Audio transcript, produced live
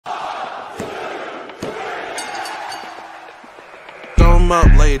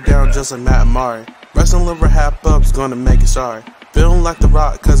him up, lay it down just like Matt and Mari. Wrestling little RHAPup's gonna make it sorry. Feeling like The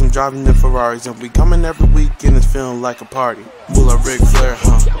Rock cause I'm driving in Ferraris. And we coming every week and it's feeling like a party. Will a Ric Flair,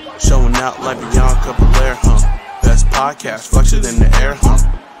 huh? Showing out like Bianca Belair, huh? Best podcast, flush it in the air, huh?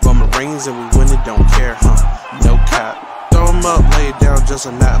 Roman Reigns and we win it, don't care, huh? No cap. Throw him up, lay it down just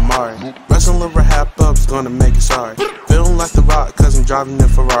like Matt and Mari. Wrestling little RHAPup's gonna make it sorry. Feeling like The Rock cause I'm driving in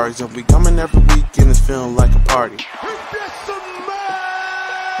Ferraris. And we coming every week and it's feeling like a party.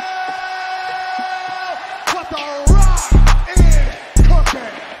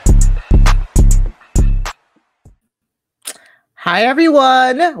 Hi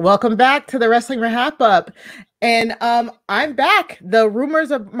everyone, welcome back to the Wrestling RHAPup. And I'm back. The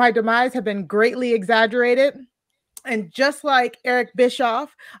rumors of my demise have been greatly exaggerated. And just like Eric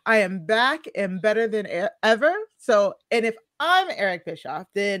Bischoff, I am back and better than ever. And if I'm Eric Bischoff,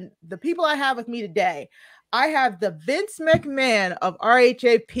 then the people I have with me today, I have the Vince McMahon of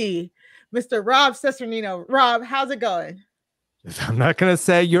RHAP, Mr. Rob Cesternino. Rob, how's it going? I'm not going to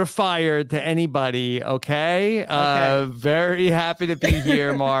say you're fired to anybody, okay? Very happy to be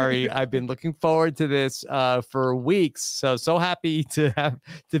here, Mari. I've been looking forward to this for weeks, so happy to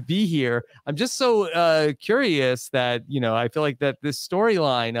be here. I'm just so curious that, I feel like that this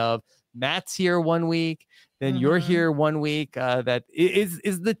storyline of Matt's here one week, then you're here one week, that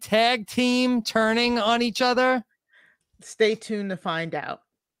is the tag team turning on each other? Stay tuned to find out.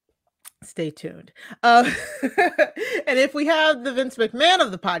 Stay tuned. And if we have the Vince McMahon of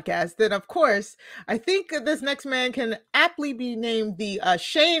the podcast, then of course, I think this next man can aptly be named the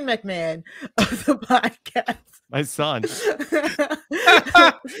Shane McMahon of the podcast. My son.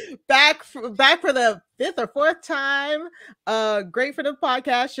 back for the fifth or fourth time. Great for the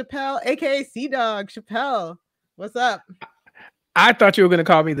podcast, Chappell, aka C-Dog. Chappell, what's up? I thought you were going to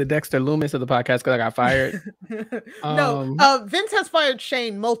call me the Dexter Loomis of the podcast because I got fired. No, Vince has fired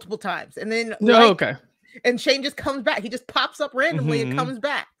Shane multiple times. And then okay. And Shane just comes back. He just pops up randomly and comes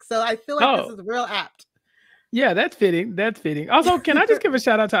back. So I feel like this is real apt. Yeah, that's fitting. That's fitting. Also, can I just give a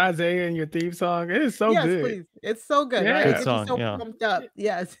shout out to Isaiah and your theme song? It is so good. Yes, please. It's so good. Yeah. Right? Good it's song, so pumped up.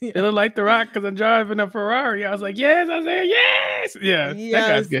 Yes. It looked like The Rock because I'm driving a Ferrari. I was like, yes, Isaiah, yes. Yeah, that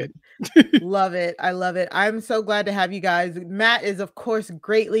guy's good. Love it. I love it. I'm so glad to have you guys. Matt is, of course,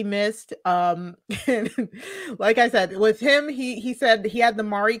 greatly missed. Like I said, with him, he said he had the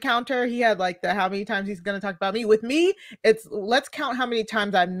Mari counter. He had like the how many times he's going to talk about me. With me, it's let's count how many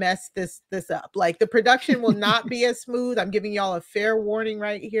times I messed this up. Like the production will not be as smooth. I'm giving y'all a fair warning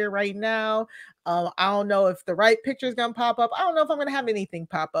right here, right now. I don't know if the right picture is going to pop up. I don't know if I'm going to have anything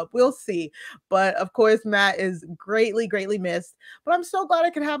pop up. We'll see. But of course, Matt is greatly, greatly missed. But I'm so glad I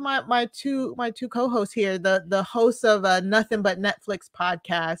could have my two co-hosts here, the hosts of Nothing But Netflix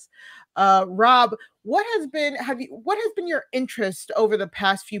podcast. Rob, what has been your interest over the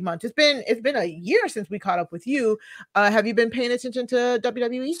past few months? It's been a year since we caught up with you. Have you been paying attention to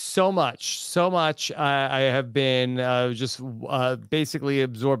WWE? So much. I have been just basically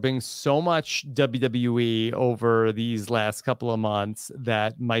absorbing so much WWE over these last couple of months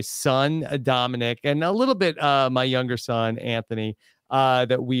that my son Dominic and a little bit my younger son Anthony,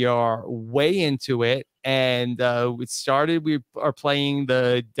 that we are way into it. And we are playing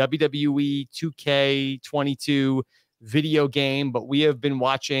the WWE 2K22 video game, but we have been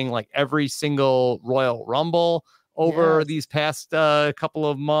watching like every single Royal Rumble over these past couple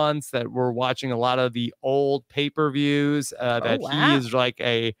of months, that we're watching a lot of the old pay-per-views, he is like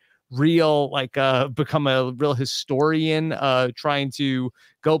a real, become a real historian, trying to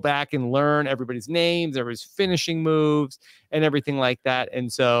go back and learn everybody's names, everybody's finishing moves and everything like that.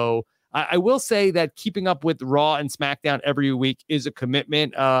 And so I will say that keeping up with Raw and SmackDown every week is a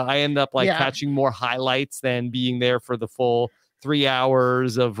commitment. I end up catching more highlights than being there for the full 3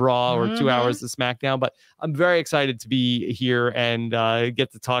 hours of Raw or 2 hours of SmackDown. But I'm very excited to be here and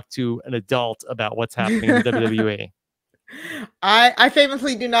get to talk to an adult about what's happening in WWE. I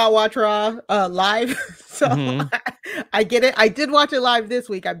famously do not watch Raw live, so I get it. I did watch it live this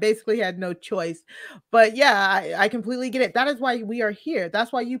week. I basically had no choice, but yeah, I completely get it. That is why we are here.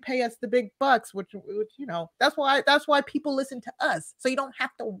 That's why you pay us the big bucks, which that's why people listen to us. So you don't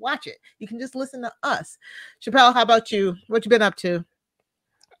have to watch it. You can just listen to us. Chappell, how about you? What you been up to?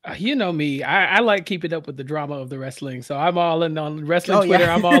 You know me, I like keeping up with the drama of the wrestling. So I'm all in on wrestling Twitter.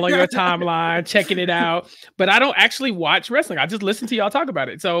 I'm all on your timeline, checking it out. But I don't actually watch wrestling. I just listen to y'all talk about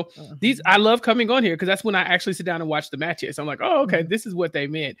it. So I love coming on here because that's when I actually sit down and watch the matches. I'm like, oh, okay, this is what they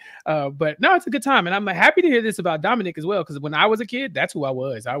meant. But no, it's a good time. And I'm happy to hear this about Dominic as well, because when I was a kid, that's who I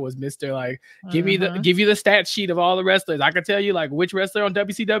was. I was Mr. Give you the stat sheet of all the wrestlers. I could tell you which wrestler on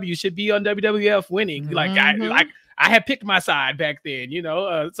WCW should be on WWF winning. I had picked my side back then, you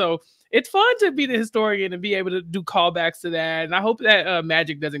know. So it's fun to be the historian and be able to do callbacks to that. And I hope that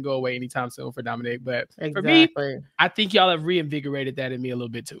magic doesn't go away anytime soon for Dominic. But for me, I think y'all have reinvigorated that in me a little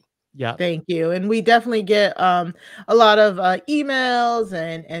bit too. Yeah. Thank you. And we definitely get a lot of emails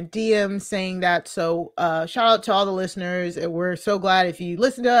and DMs saying that. So shout out to all the listeners. And we're so glad if you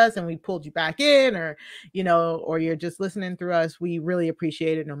listen to us and we pulled you back in, or, you know, or you're just listening through us. We really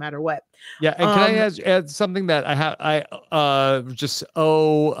appreciate it no matter what. Yeah. And can I add something that I just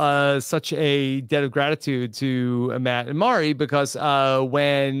owe such a debt of gratitude to Matt and Mari, because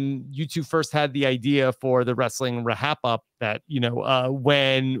when you two first had the idea for the wrestling RHAPup, that, you know,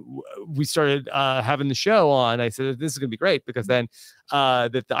 when we started having the show on, I said, this is going to be great, because then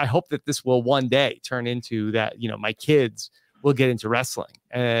that I hope that this will one day turn into that, you know, my kids will get into wrestling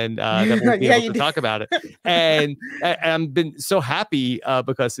and that we'll be able to talk about it. And I've been so happy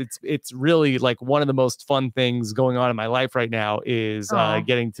because it's really like one of the most fun things going on in my life right now is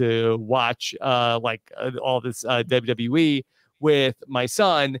getting to watch all this WWE with my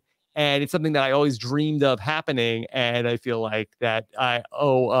son. And it's something that I always dreamed of happening. And I feel like that I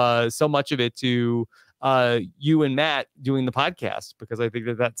owe so much of it to you and Matt doing the podcast, because I think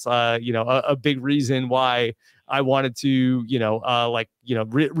that that's, you know, a big reason why I wanted to, you know,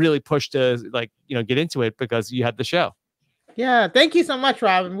 really push to, like, you know, get into it, because you had the show. Yeah, thank you so much,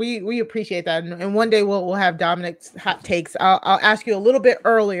 Rob. We appreciate that, and one day we'll have Dominic's hot takes. I'll ask you a little bit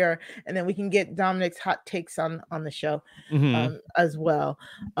earlier, and then we can get Dominic's hot takes on the show as well.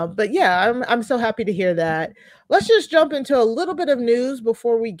 But yeah, I'm so happy to hear that. Let's just jump into a little bit of news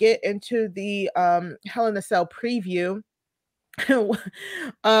before we get into the Hell in a Cell preview. In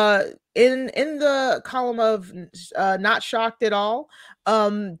the column of not shocked at all,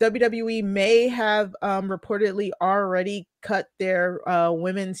 WWE may have reportedly already cut their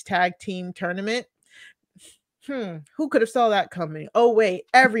women's tag team tournament. Who could have saw that coming? Oh wait,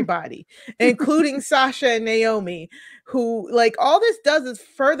 everybody, including Sasha and Naomi, who, like, all this does is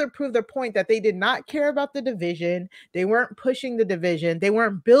further prove their point that they did not care about the division. They weren't pushing the division. They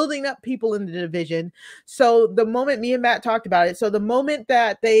weren't building up people in the division. So the moment, me and Matt talked about it, so the moment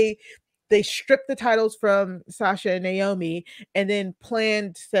that they stripped the titles from Sasha and Naomi and then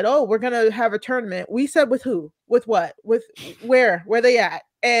said, oh, we're going to have a tournament. We said, with who? With what? With where they at?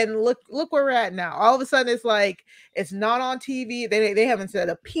 And look where we're at now. All of a sudden, it's like, it's not on TV. They haven't said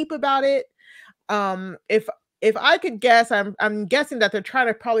a peep about it. If I could guess, I'm guessing that they're trying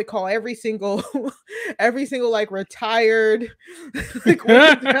to probably call every single like retired like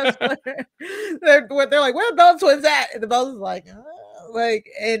wrestler. They're like, where the Bell Twins at? And the Bell is like,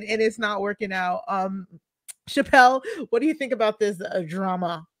 and it's not working out. Chappell, what do you think about this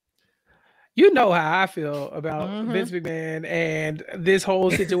drama? You know how I feel about Vince McMahon and this whole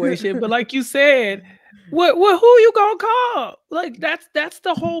situation, but like you said, what who you gonna call? Like that's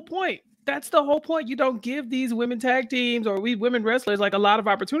the whole point. That's the whole point. You don't give these women tag teams or we women wrestlers like a lot of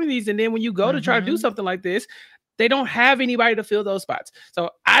opportunities, and then when you go to try to do something like this, they don't have anybody to fill those spots. So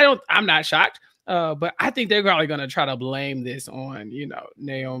I'm not shocked, but I think they're probably gonna try to blame this on, you know,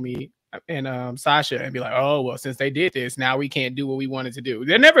 Naomi and Sasha and be like, oh, well, since they did this, now we can't do what we wanted to do.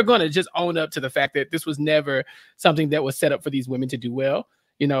 They're never going to just own up to the fact that this was never something that was set up for these women to do well.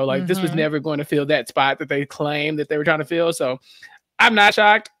 You know, like this was never going to fill that spot that they claimed that they were trying to fill. So I'm not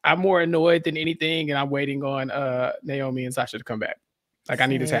shocked. I'm more annoyed than anything. And I'm waiting on Naomi and Sasha to come back. Like, I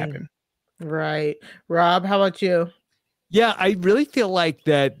need this to happen. Right. Rob, how about you? Yeah, I really feel like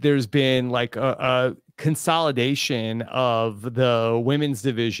that there's been like a consolidation of the women's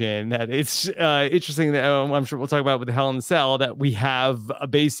division. That it's interesting that I'm sure we'll talk about with the Hell in the Cell, that we have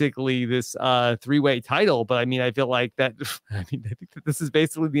basically this three-way title. But I mean, I feel like that. I think that this is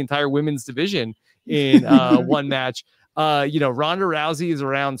basically the entire women's division in one match. You know, Ronda Rousey is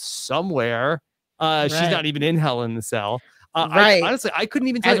around somewhere. She's not even in Hell in the Cell. Honestly, I couldn't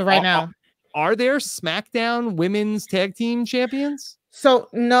even tell you right now. Are there SmackDown women's tag team champions? So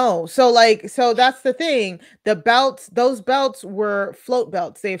no. So that's the thing. The belts, those belts were float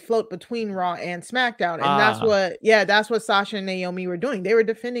belts. They float between Raw and SmackDown. And that's what Sasha and Naomi were doing. They were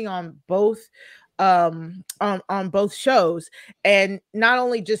defending on both on both shows. And not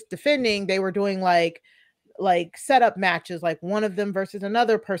only just defending, they were doing like setup matches, like one of them versus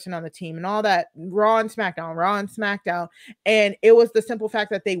another person on the team and all that, Raw and SmackDown. And it was the simple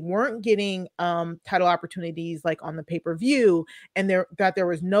fact that they weren't getting title opportunities like on the pay-per-view, and there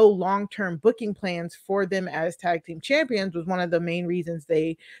was no long-term booking plans for them as tag team champions was one of the main reasons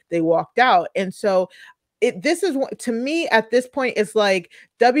they walked out. And so this is, to me at this point, it's like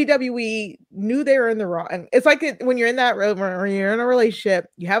WWE knew they were in the wrong. And it's like when you're in that room or you're in a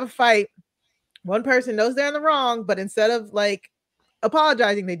relationship, you have a fight, One person knows they're in the wrong, but instead of like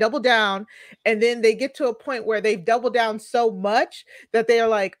apologizing, they double down, and then they get to a point where they've doubled down so much that they are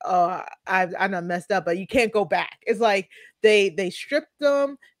like, oh, I'm not messed up, but you can't go back. It's like they stripped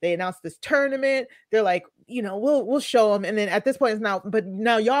them, they announced this tournament, they're like, you know, we'll show them, and then at this point it's now, but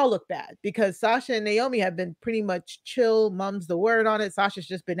now y'all look bad because Sasha and Naomi have been pretty much chill, mum's the word on it. Sasha's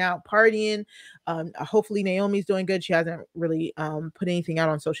just been out partying. Hopefully Naomi's doing good. She hasn't really put anything out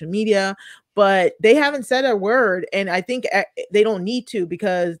on social media, but they haven't said a word, and I think they don't need to,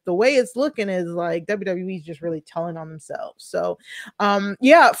 because the way it's looking is like WWE's just really telling on themselves. So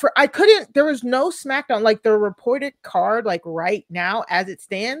yeah, there was no SmackDown, like the reported card like right now as it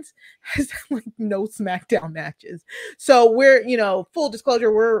stands has like no SmackDown matches. So we're, you know, full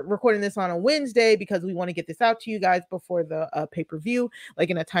disclosure, we're recording this on a Wednesday because we want to get this out to you guys before the pay-per-view, like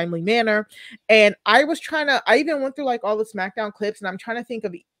in a timely manner. And I even went through like all the SmackDown clips, and I'm trying to think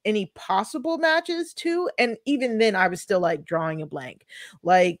of any possible matches too, and even then I was still like drawing a blank.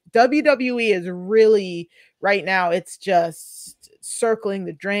 Like WWE is really right now, it's just circling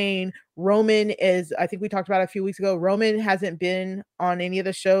the drain. Roman is, I think we talked about it a few weeks ago, Roman hasn't been on any of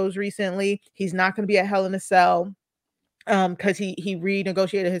the shows recently. He's not going to be at Hell in a Cell because he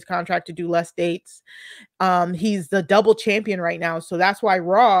renegotiated his contract to do less dates. He's the double champion right now, so that's why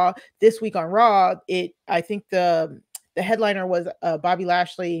Raw this week on Raw, I think the headliner was Bobby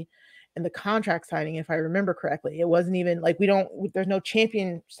Lashley and the contract signing, if I remember correctly. It wasn't even like there's no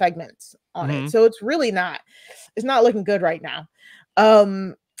champion segments on it. So it's really it's not looking good right now.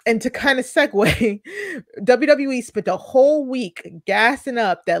 And to kind of segue, WWE spent a whole week gassing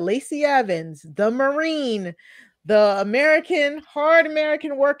up that Lacey Evans, the Marine, the hard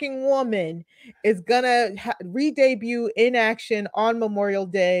American working woman, is gonna re-debut in action on Memorial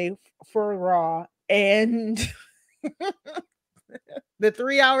Day for Raw. And the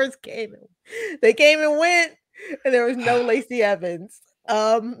 3 hours came and went, and there was no Lacey Evans.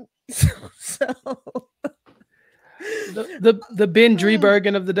 The Ben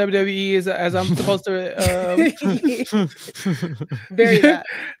Driebergen of the WWE is, as I'm supposed to very bad.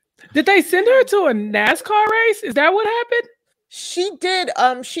 Did they send her to a NASCAR race? Is that what happened? She did.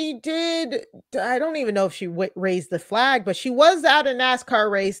 I don't even know if she raised the flag, but she was at a NASCAR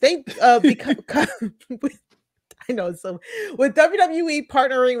race. They I know. So with WWE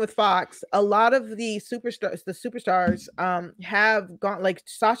partnering with Fox, a lot of the superstars have gone, like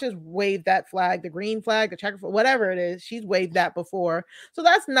Sasha's waved that flag, the green flag, the checker, whatever it is, she's waved that before. So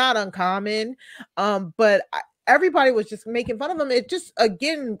that's not uncommon. But everybody was just making fun of them. It just,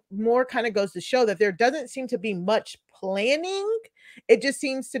 again, more kind of goes to show that there doesn't seem to be much planning. It just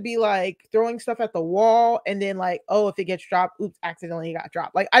seems to be like throwing stuff at the wall, and then like, oh, if it gets dropped, oops, accidentally got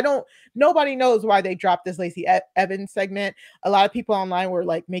dropped. Like, nobody knows why they dropped this Lacey Evans segment. A lot of people online were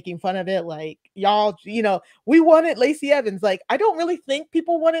like making fun of it, like, y'all, you know, we wanted Lacey Evans. Like, I don't really think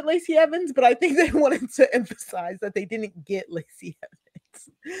people wanted Lacey Evans, but I think they wanted to emphasize that they didn't get Lacey Evans.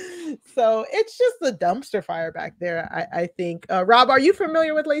 So it's just a dumpster fire back there, I think. Rob, are you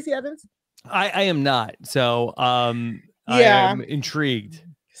familiar with Lacey Evans? I am not. So yeah. I am intrigued.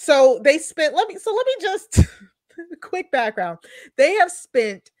 So they spent, let me just quick background. They have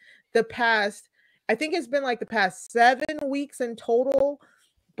spent the past, I think it's been like the past 7 weeks in total,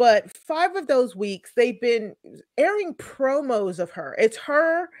 but 5 of those weeks they've been airing promos of her. It's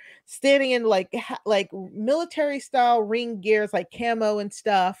her standing in like military style ring gears, like camo and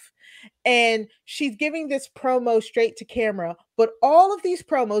stuff, and she's giving this promo straight to camera. But all of these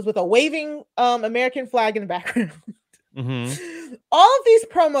promos with a waving American flag in the background. Mm-hmm. All of these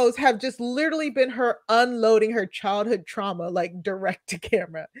promos have just literally been her unloading her childhood trauma, like direct to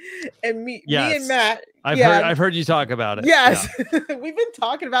camera. And me and Matt, I've heard you talk about it. Yes, yeah. We've been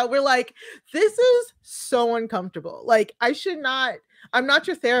talking about. We're like, this is so uncomfortable. Like, I'm not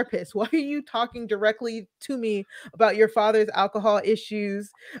your therapist. Why are you talking directly to me about your father's alcohol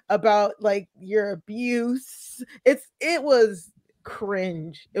issues, about like your abuse? It was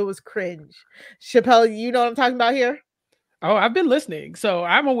cringe. It was cringe. Chappell, you know what I'm talking about here? Oh, I've been listening, so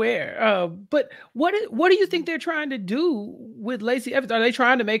I'm aware. But what do you think they're trying to do with Lacey Evans? Are they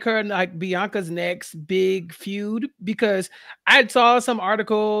trying to make her like Bianca's next big feud? Because I saw some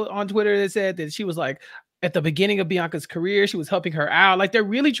article on Twitter that said that she was like, at the beginning of Bianca's career, she was helping her out. Like, they're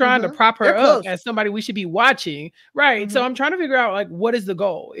really trying to prop her up as somebody we should be watching, right? So I'm trying to figure out, like, what is the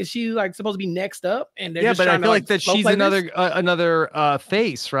goal? Is she like supposed to be next up? And they're just but I trying feel to, like that she's another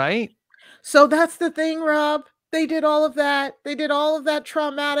face, right? So that's the thing, Rob. They did all of that. They did all of that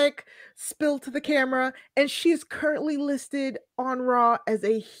traumatic spill to the camera, and she's currently listed on Raw as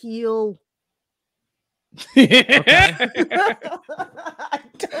a heel. I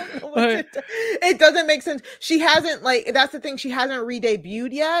don't know But it doesn't make sense. She hasn't, like, that's the thing, she hasn't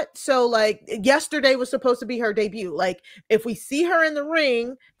re-debuted yet. So like yesterday was supposed to be her debut. Like if we see her in the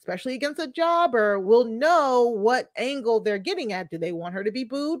ring, especially against a jobber, we'll know what angle they're getting at. Do they want her to be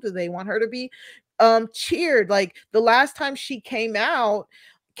booed? Do they want her to be cheered? Like the last time she came out,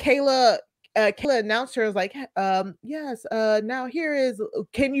 Kayla announced her as like, yes, now here is,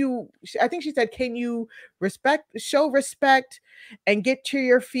 can you, I think she said, can you show respect and get to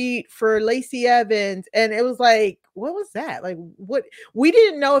your feet for Lacey Evans? And it was like, what was that? Like, what? We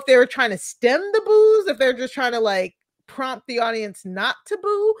didn't know if they were trying to stem the boos, if they're just trying to like prompt the audience not to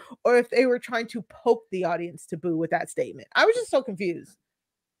boo, or if they were trying to poke the audience to boo with that statement. I was just so confused.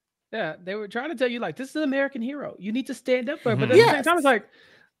 Yeah, they were trying to tell you like, this is an American hero. You need to stand up for her. But at the same time, it's like,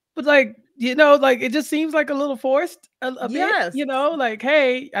 but like, you know, like it just seems like a little forced a bit, you know, like,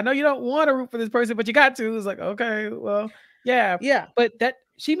 hey, I know you don't want to root for this person, but you got to. It's like, okay, well, yeah. But that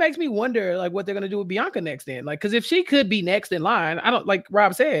she makes me wonder like what they're gonna do with Bianca next then. Like, because if she could be next in line, I don't, like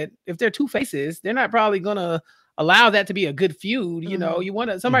Rob said, if they're two faces, they're not probably gonna allow that to be a good feud. You know, you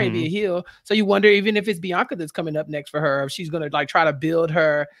want somebody to be a heel. So you wonder even if it's Bianca that's coming up next for her, if she's gonna like try to build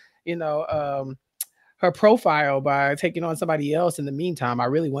her, you know, her profile by taking on somebody else in the meantime. I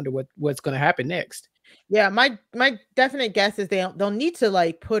really wonder what's going to happen next. Yeah, my definite guess is they'll need to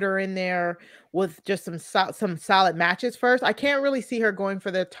like put her in there with just some solid matches first. I can't really see her going for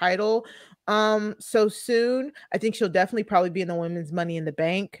the title so soon. I think she'll definitely probably be in the women's Money in the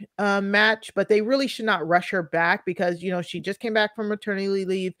Bank match, but they really should not rush her back because, you know, she just came back from maternity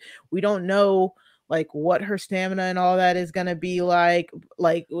leave. We don't know like what her stamina and all that is going to be like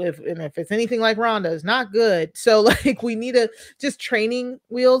if it's anything like Ronda, it's not good. So like we need to just training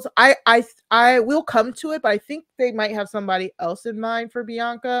wheels. I will come to it, but I think they might have somebody else in mind for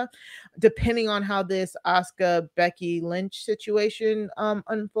Bianca, depending on how this Asuka Becky Lynch situation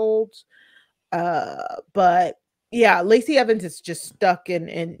unfolds. But yeah, Lacey Evans is just stuck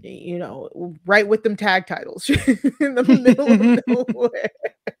in you know, right with them tag titles in the middle of nowhere.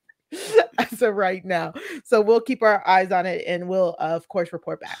 As of right now. So we'll keep our eyes on it and we'll of course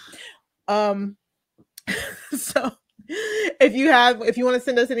report back. So if you want to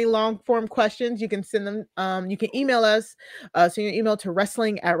send us any long form questions, you can send them. You can email us. Send your email to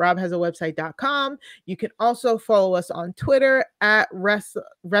wrestling@robhasawebsite.com. You can also follow us on Twitter at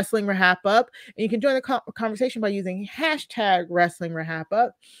Wrestling RHAPup. And you can join the conversation by using hashtag Wrestling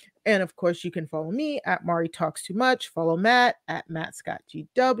RHAPup. And of course, you can follow me at Mari Talks Too Much. Follow Matt at Matt Scott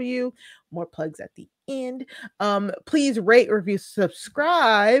GW. More plugs at the end. Please rate, review,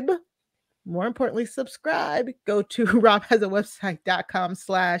 subscribe. More importantly, subscribe. Go to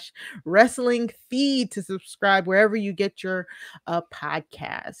robhasawebsite.com/wrestling feed to subscribe wherever you get your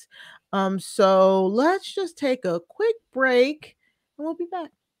podcasts. So let's just take a quick break and we'll be back.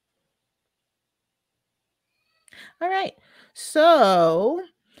 All right. So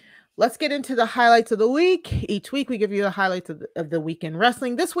let's get into the highlights of the week. Each week, we give you the highlights of the week in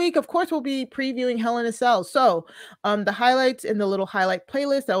wrestling. This week, of course, we'll be previewing Hell in a Cell. So the highlights in the little highlight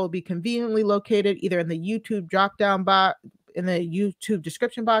playlist that will be conveniently located either in the YouTube drop-down box, in the YouTube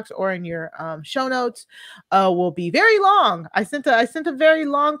description box, or in your show notes will be very long. I sent a very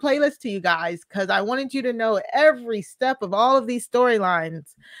long playlist to you guys because I wanted you to know every step of all of these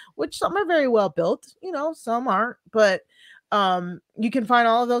storylines, which some are very well built, you know, some aren't, but you can find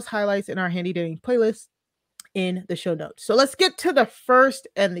all of those highlights in our handy dandy playlist in the show notes. So let's get to the first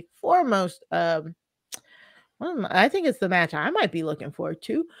and the foremost. I think it's the match I might be looking forward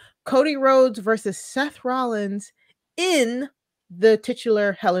to: Cody Rhodes versus Seth Rollins in the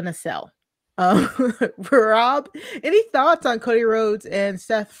titular Hell in a Cell. Rob, any thoughts on Cody Rhodes and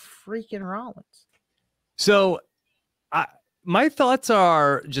Seth freaking Rollins? So, my thoughts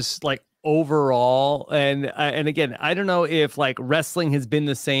are just like overall, and again, I don't know if like wrestling has been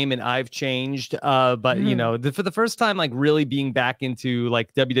the same and I've changed, but you know, for the first time, like really being back into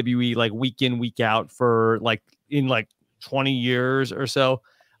like WWE like week in, week out for like in like 20 years or so,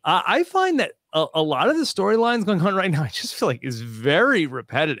 I find that a lot of the storylines going on right now, I just feel like is very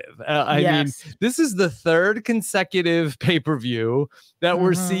repetitive. I mean, this is the third consecutive pay-per-view that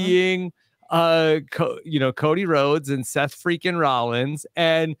we're seeing Cody Rhodes and Seth freaking Rollins.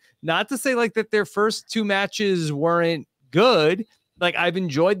 And not to say like that their first two matches weren't good. Like I've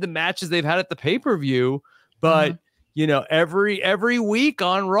enjoyed the matches they've had at the pay-per-view, but you know, every week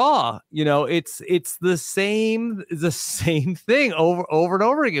on Raw, you know, it's the same thing over and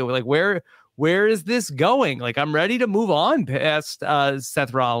over again. Like where is this going? Like I'm ready to move on past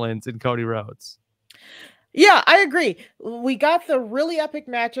Seth Rollins and Cody Rhodes. Yeah, I agree. We got the really epic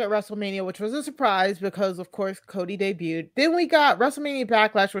match at WrestleMania, which was a surprise because, of course, Cody debuted. Then we got WrestleMania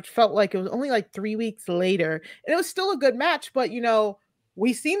Backlash, which felt like it was only like 3 weeks later. And it was still a good match, but,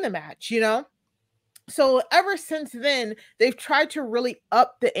 we seen the match, So ever since then, they've tried to really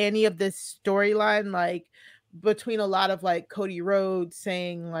up the ante of this storyline, like between a lot of like Cody Rhodes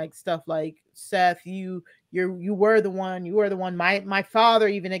saying like stuff like, Seth, you were the one, my father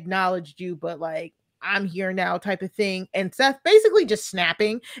even acknowledged you, but like I'm here now type of thing. And Seth basically just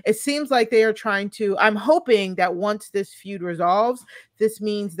snapping. It seems like they are trying to, I'm hoping that once this feud resolves, this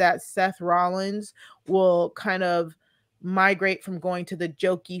means that Seth Rollins will kind of migrate from going to the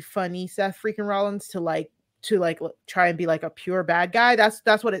jokey, funny Seth freaking Rollins to try and be like a pure bad guy.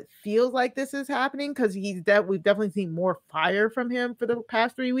 That's what it feels like this is happening, because we've definitely seen more fire from him for the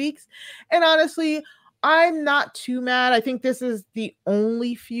past 3 weeks. And honestly, I'm not too mad. I think this is the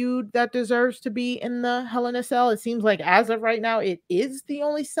only feud that deserves to be in the Hell in a Cell. It seems like as of right now, it is the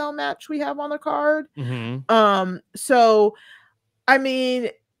only cell match we have on the card. So I mean,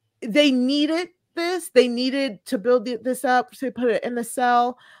 they needed this. They needed to build this up to put it in the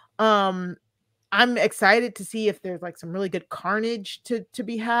cell. I'm excited to see if there's like some really good carnage to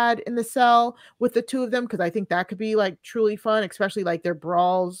be had in the cell with the two of them, because I think that could be like truly fun, especially like their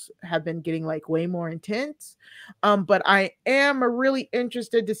brawls have been getting like way more intense. But I am really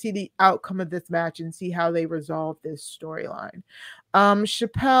interested to see the outcome of this match and see how they resolve this storyline.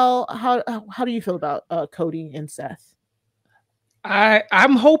 Chappell, how do you feel about Cody and Seth?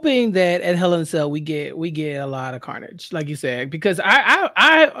 I'm hoping that at Hell in a Cell we get a lot of carnage, like you said, because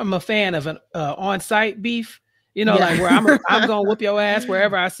I am a fan of an on-site beef, like where I'm gonna whoop your ass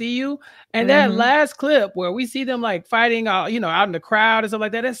wherever I see you. And that last clip where we see them like fighting out in the crowd and stuff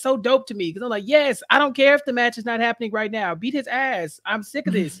like that, that's so dope to me, because I'm like, yes, I don't care if the match is not happening right now. Beat his ass. I'm sick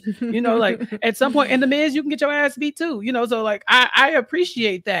of this. Like at some point in the Miz, you can get your ass beat too. So like I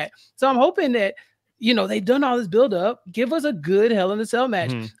appreciate that. So I'm hoping that they've done all this build up. Give us a good Hell in a Cell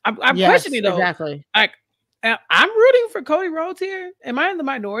match. I'm questioning though. Exactly. Like, I'm rooting for Cody Rhodes here. Am I in the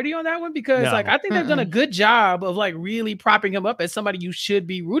minority on that one? Because No. like I think they've done a good job of like really propping him up as somebody you should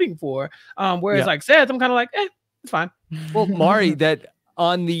be rooting for. Whereas like Seth, I'm kind of like, it's fine. Well, Mari, that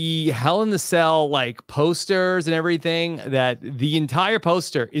on the Hell in the Cell like posters and everything, that the entire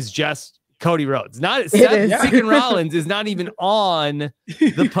poster is just Cody Rhodes. Not Seth freaking Rollins is not even on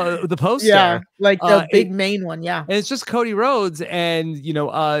the poster. Yeah, like the big main one. Yeah, and it's just Cody Rhodes. And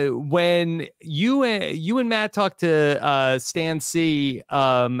when you and Matt talked to Stan C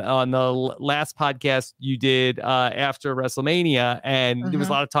on the last podcast you did after WrestleMania, and there was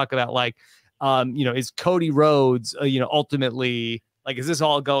a lot of talk about like is Cody Rhodes ultimately, like, is this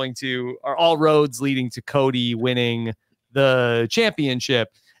all are all roads leading to Cody winning the championship?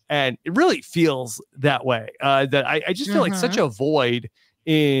 And it really feels that way. That I just feel like such a void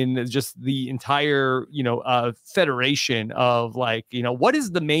in just the entire, federation of like, what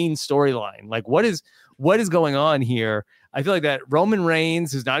is the main storyline? Like, what is going on here? I feel like that Roman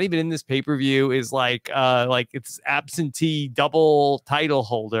Reigns, who's not even in this pay-per-view, is like it's absentee double title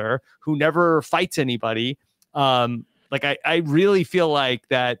holder who never fights anybody. Like I really feel like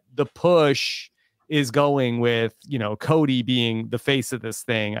that the push is going with, Cody being the face of this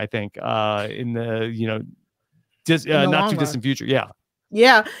thing, I think, in the, not too distant future.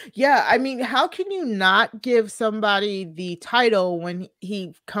 Yeah. I mean, how can you not give somebody the title when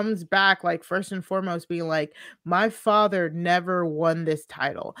he comes back, like, first and foremost, being like, my father never won this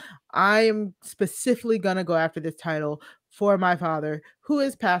title. I am specifically going to go after this title for my father who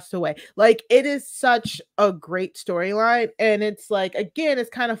has passed away. Like, it is such a great storyline. And it's like, again, it's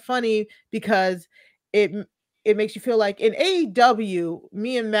kind of funny because it makes you feel like in AEW,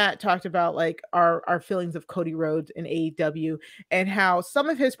 me and Matt talked about like our feelings of Cody Rhodes in AEW and how some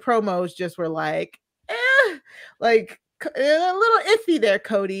of his promos just were like, like a little iffy there,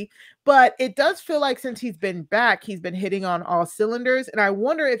 Cody. But it does feel like since he's been back, he's been hitting on all cylinders. And I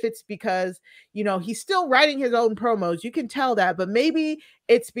wonder if it's because, he's still writing his own promos. You can tell that, but maybe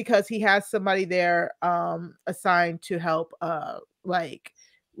it's because he has somebody there assigned to help like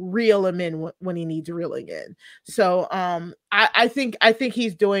reel him in when he needs reeling in. So I think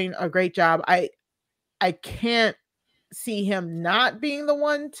he's doing a great job. I can't see him not being the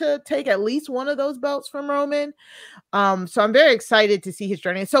one to take at least one of those belts from Roman. So I'm very excited to see his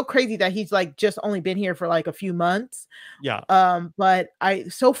journey. It's so crazy that he's like just only been here for like a few months. Yeah. But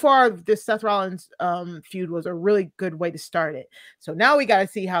so far this Seth Rollins feud was a really good way to start it. So now we got to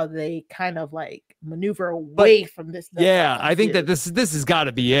see how they kind of like maneuver away from this. Yeah, I think that this has got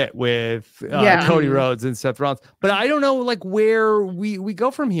to be it with Cody Rhodes and Seth Rollins. But I don't know like where we go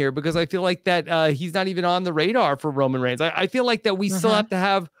from here, because I feel like that he's not even on the radar for Roman Reigns. I feel like that we still have to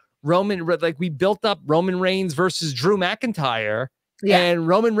have Roman, like we built up Roman Reigns versus Drew McIntyre, and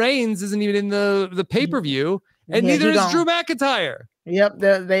Roman Reigns isn't even in the pay-per-view, and neither is Drew McIntyre. Yep,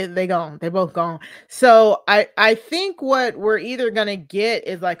 they gone. They both gone. So I think what we're either gonna get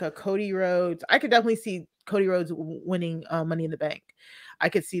is like a Cody Rhodes. I could definitely see Cody Rhodes winning Money in the Bank. I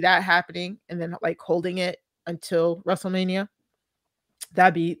could see that happening, and then like holding it until WrestleMania.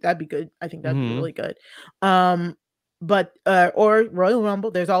 That'd be good. I think that'd be really good. But or Royal Rumble.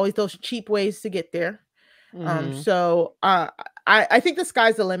 There's always those cheap ways to get there. So I think the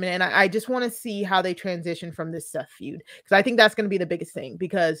sky's the limit, and I just want to see how they transition from this Seth feud, because I think that's going to be the biggest thing,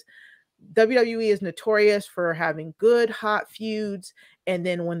 because WWE is notorious for having good hot feuds, and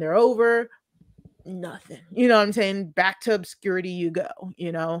then when they're over, nothing. You know what I'm saying? Back to obscurity you go.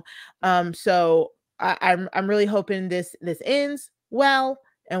 You know, so I'm really hoping this ends well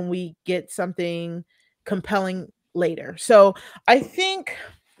and we get something compelling later. So I think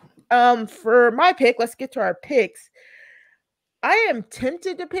for my pick, let's get to our picks. I am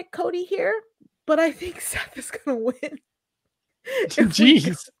tempted to pick Cody here, but I think Seth is gonna win.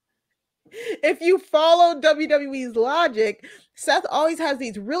 Jeez. If you follow WWE's logic, Seth always has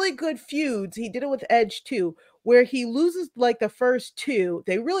these really good feuds. He did it with Edge too, where he loses like the first two.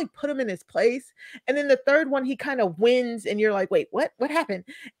 They really put him in his place. And then the third one, he kind of wins and you're like, wait, what happened?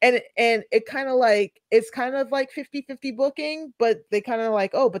 And it kind of like, it's kind of like 50-50 booking, but they kind of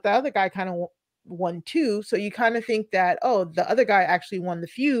like, oh, but the other guy kind of won too. So you kind of think that, oh, the other guy actually won the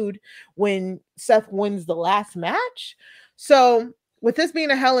feud when Seth wins the last match. So with this being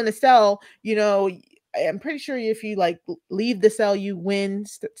a Hell in a Cell, you know, I'm pretty sure if you like leave the cell, you win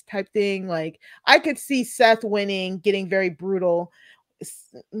type thing. Like I could see Seth winning, getting very brutal.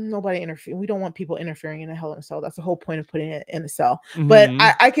 Nobody interfere. We don't want people interfering in a Hell in a Cell. That's the whole point of putting it in a cell. But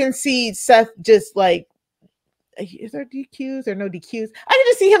I can see Seth just like, is there DQs or no DQs? I can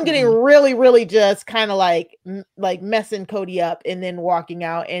just see him getting really, really just kind of like messing Cody up and then walking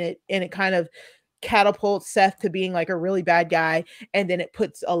out, and it kind of catapults Seth to being like a really bad guy, and then it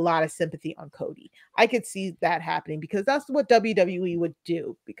puts a lot of sympathy on Cody. I could see that happening because that's what WWE would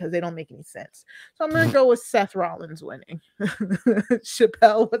do, because they don't make any sense. So I'm gonna go with Seth Rollins winning.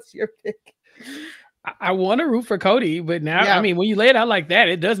 Chappell, what's your pick? I want to root for Cody, but now, I mean, when you lay it out like that,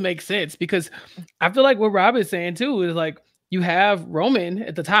 it does make sense, because I feel like what Rob is saying too is like, you have Roman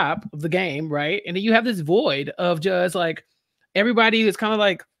at the top of the game, right? And then you have this void of just like everybody who's kind of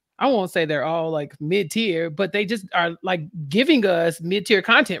like, I won't say they're all like mid-tier, but they just are like giving us mid-tier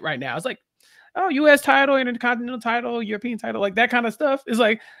content right now. It's like, oh, US title, Intercontinental title, European title, like that kind of stuff. It's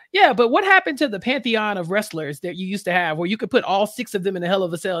like, yeah, but what happened to the pantheon of wrestlers that you used to have, where you could put all 6 of them in a Hell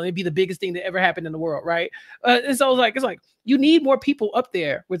of a Cell and it'd be the biggest thing that ever happened in the world, right? And so it's like you need more people up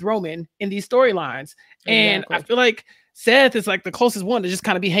there with Roman in these storylines. And I feel like Seth is like the closest one to just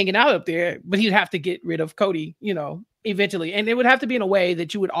kind of be hanging out up there, but he'd have to get rid of Cody, you know, eventually. And it would have to be in a way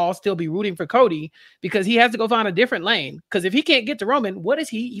that you would all still be rooting for Cody, because he has to go find a different lane. Because if he can't get to Roman, what is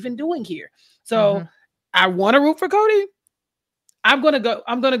he even doing here? So I want to root for Cody. I'm gonna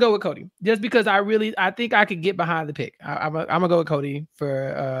go with Cody, just because I think I could get behind the pick. I'm gonna go with Cody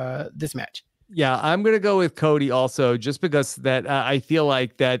for this match. Yeah, I'm gonna go with Cody also, just because that I feel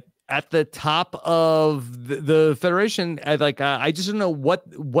like that at the top of the federation, I just don't know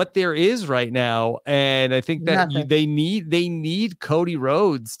what there is right now, and I think that they need Cody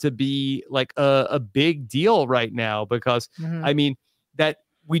Rhodes to be like a big deal right now, because I mean that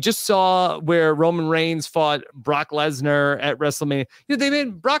we just saw where Roman Reigns fought Brock Lesnar at WrestleMania. You know, they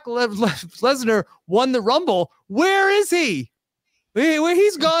made Brock Lesnar won the Rumble. Where is he? Where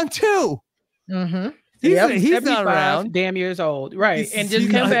he's gone too? He's not around. Damn years old, right? And just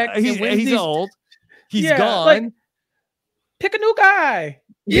come back. He's old. He's gone. Like, pick a new guy.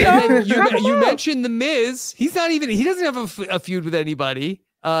 You mentioned The Miz. He doesn't have a feud with anybody.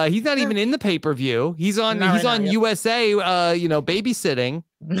 He's not even in the pay-per-view. He's on USA. Babysitting.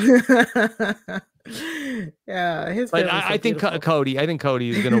 Yeah, but I think Cody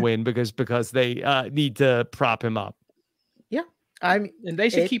is going to win because they need to prop him up. I mean, and they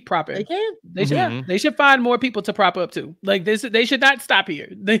should keep propping. They can. They should. They should find more people to prop up too. Like this, they should not stop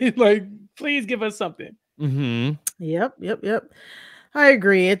here. They like, please give us something. Yep. I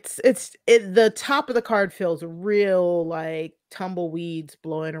agree. The top of the card feels real like tumbleweeds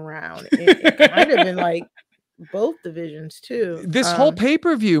blowing around. It kind of in like both divisions too. This whole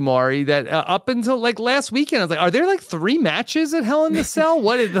pay-per-view, Maury, that up until like last weekend, I was like, are there like 3 matches at Hell in the Cell?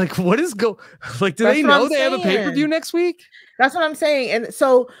 What is do they know they have a pay-per-view next week? That's what I'm saying. And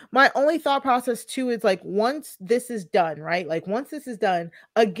so my only thought process too is like, once this is done, right? Like once this is done,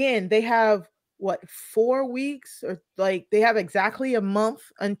 again, they have what, 4 weeks, or like they have exactly a month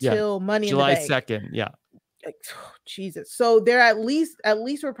until Money in the Bank. July 2nd. Yeah. Like, oh, Jesus. So they're at least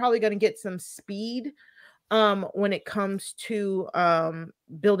we're probably going to get some speed when it comes to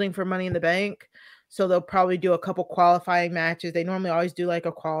building for Money in the Bank. So they'll probably do a couple qualifying matches. They normally always do like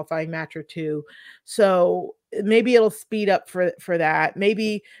a qualifying match or 2. So maybe it'll speed up for that.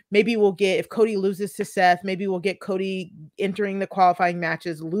 Maybe we'll get, if Cody loses to Seth, maybe we'll get Cody entering the qualifying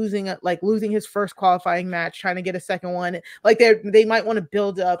matches, losing his first qualifying match, trying to get a second one. Like they might want to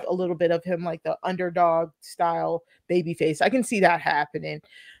build up a little bit of him like the underdog style babyface. I can see that happening.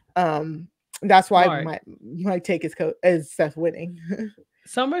 That's why my take is Seth winning.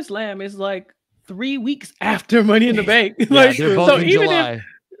 SummerSlam is like 3 weeks after Money in the Bank. So even July.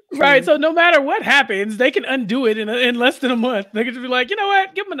 Right. So no matter what happens, they can undo it in less than a month. They can just be like, you know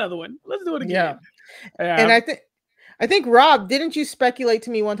what? Give them another one. Let's do it again. Yeah. And I think Rob, didn't you speculate to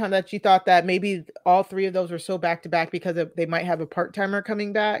me one time that you thought that maybe all 3 of those were so back to back because they might have a part-timer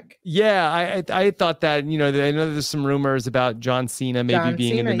coming back? Yeah, I thought that, I know there's some rumors about John Cena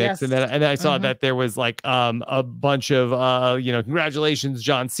being in the mix. Yes. And I saw that there was like a bunch of congratulations,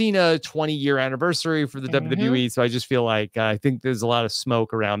 John Cena, 20-year anniversary for the WWE. So I just feel like I think there's a lot of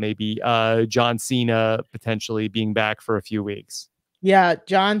smoke around maybe John Cena potentially being back for a few weeks. Yeah,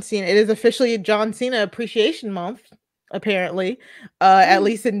 John Cena. It is officially John Cena Appreciation Month, apparently, at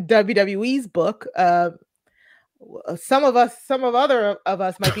least in WWE's book. Some of us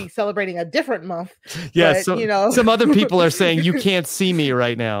might be celebrating a different month. Yeah, but, some other people are saying you can't see me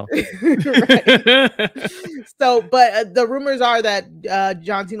right now. So, but the rumors are that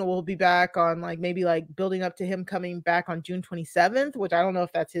John Cena will be back on maybe building up to him coming back on June 27th, which I don't know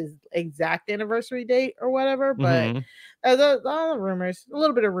if that's his exact anniversary date or whatever, but all the rumors, a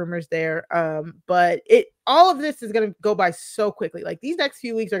little bit of rumors there. But all of this is going to go by so quickly. Like these next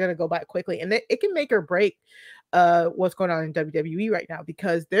few weeks are going to go by quickly, and it can make or break what's going on in WWE right now,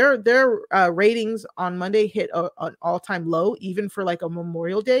 because their ratings on Monday hit an all-time low, even for like a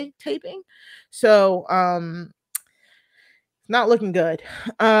Memorial Day taping. So not looking good.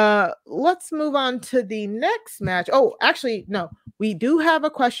 Let's move on to the next match. Oh, actually, no, we do have a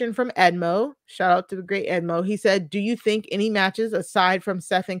question from Edmo. Shout out to the great Edmo. He said, do you think any matches aside from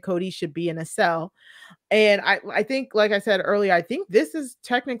Seth and Cody should be in a cell? And I think, like I said earlier, I think this is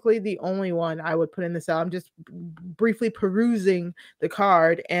technically the only one I would put in the cell. I'm just briefly perusing the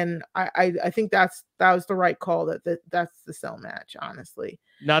card, and I think that was the right call. That's the cell match, honestly.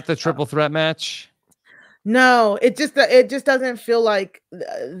 Not the triple threat match. No, it just doesn't feel like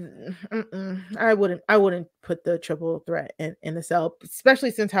I wouldn't put the triple threat in the cell, especially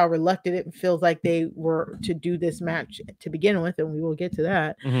since how reluctant it feels like they were to do this match to begin with, and we will get to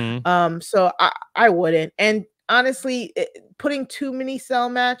that. So I wouldn't. And honestly, putting too many cell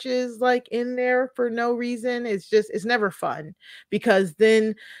matches in there for no reason it's never fun, because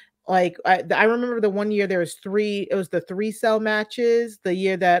then I remember the one year there was 3. It was the 3 cell matches. The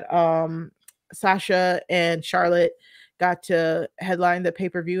year that Sasha and Charlotte got to headline the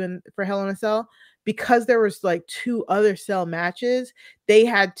pay-per-view for Hell in a Cell, because there was 2 other cell matches. They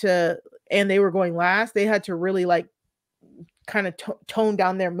had to, and they were going last, they had to really kind of tone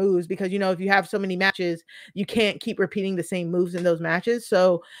down their moves, because if you have so many matches, you can't keep repeating the same moves in those matches.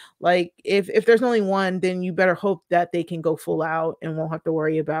 So if there's only one, then you better hope that they can go full out and won't have to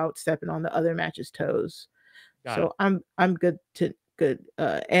worry about stepping on the other match's toes. I'm good.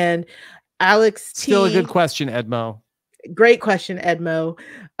 And Alex T. Still a good question, Edmo. Great question, Edmo.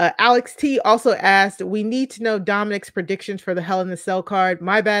 Alex T also asked, we need to know Dominic's predictions for the Hell in the Cell card.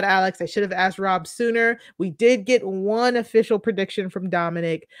 My bad, Alex. I should have asked Rob sooner. We did get one official prediction from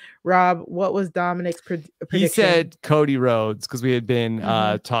Dominic. Rob, what was Dominic's prediction? He said Cody Rhodes, because we had been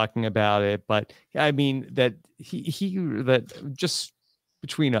talking about it. But I mean, that he just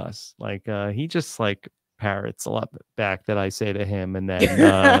between us, he just parrots a lot back that I say to him, and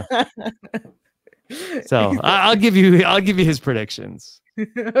then so I'll give you his predictions.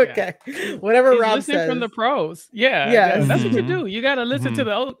 Okay, whatever Rob listen says from the pros. Yeah, that's what you do. You got to listen to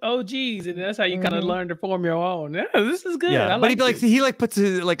the OGs, and that's how you kind of learn to form your own. Yeah, this is good. Yeah, but he puts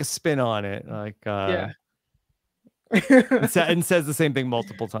a spin on it, and says the same thing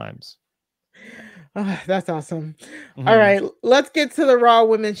multiple times. That's awesome. All right, let's get to the Raw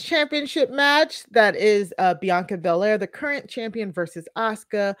Women's Championship match. That is Bianca Belair, the current champion, versus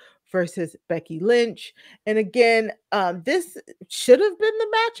Asuka versus Becky Lynch. And again, this should have been the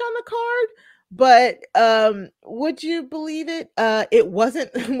match on the card, but would you believe it? It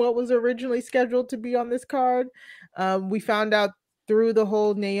wasn't what was originally scheduled to be on this card. We found out through the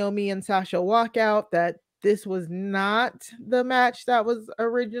whole Naomi and Sasha walkout that this was not the match that was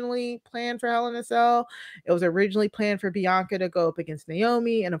originally planned for Hell in a Cell. It was originally planned for Bianca to go up against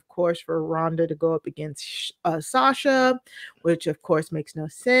Naomi, and of course for Ronda to go up against Sasha, which of course makes no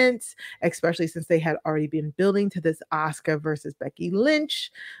sense, especially since they had already been building to this Asuka versus Becky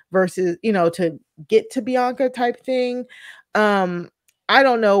Lynch versus, to get to Bianca type thing. I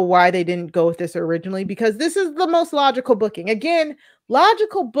don't know why they didn't go with this originally, because this is the most logical booking. Again,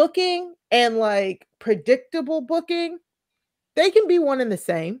 logical booking and like predictable booking, they can be one and the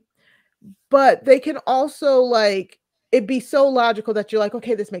same, but they can also like it be so logical that you're like,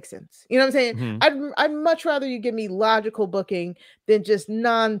 okay, this makes sense. You know what I'm saying? I'd much rather you give me logical booking than just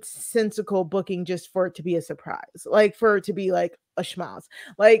nonsensical booking just for it to be a surprise, like for it to be like a schmoz.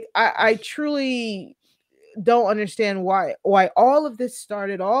 Like I truly don't understand why all of this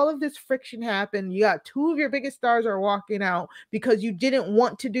started, all of this friction happened. You got two of your biggest stars are walking out because you didn't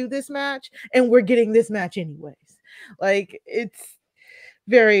want to do this match, and we're getting this match anyways. Like, it's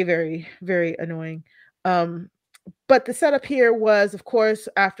very, very, very annoying. But the setup here was, of course,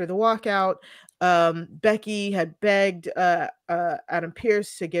 after the walkout, Becky had begged Adam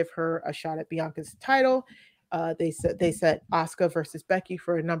Pearce to give her a shot at Bianca's title. They set Asuka versus Becky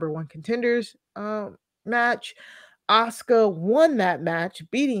for a number one contenders match. Asuka won that match,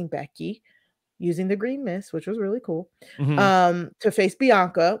 beating Becky using the green mist, which was really cool, to face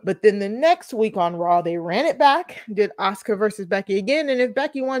Bianca. But then the next week on Raw, they ran it back, did Asuka versus Becky again. And if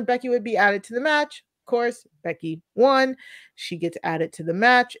Becky won, Becky would be added to the match. Of course, Becky won. She gets added to the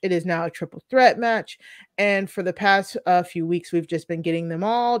match. It is now a triple threat match. And for the past few weeks, we've just been getting them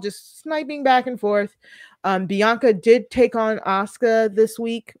all just sniping back and forth. Bianca did take on Asuka this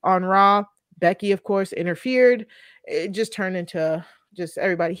week on Raw. Becky, of course, interfered. It just turned into just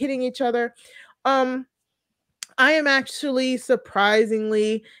everybody hitting each other. I am actually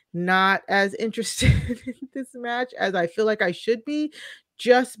surprisingly not as interested in this match as I feel like I should be,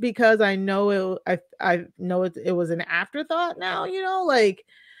 just because I know I know it was an afterthought now, like,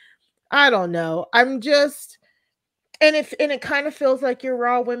 I don't know. I'm just, and it kind of feels like your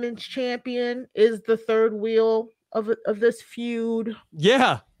Raw Women's Champion is the third wheel of this feud.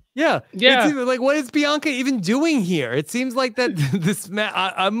 Yeah. It seems like, what is Bianca even doing here? It seems like that this match,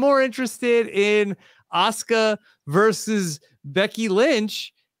 I'm more interested in Asuka versus Becky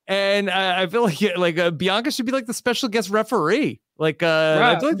Lynch, and I feel like Bianca should be like the special guest referee. Like,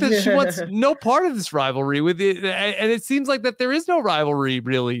 I feel like that she wants no part of this rivalry with it, and it seems like that there is no rivalry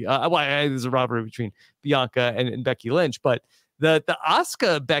really. There's a rivalry between Bianca and Becky Lynch, but the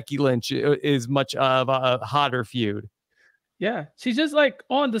Asuka Becky Lynch is much of a hotter feud. Yeah, she's just like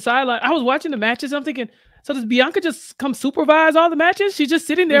on the sideline. I was watching the matches. I'm thinking, so does Bianca just come supervise all the matches? She's just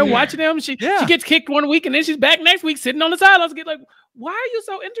sitting there watching them. She gets kicked one week and then she's back next week sitting on the sidelines. Get like, why are you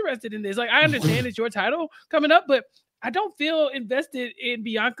so interested in this? Like, I understand it's your title coming up, but I don't feel invested in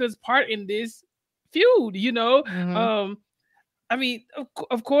Bianca's part in this feud. I mean,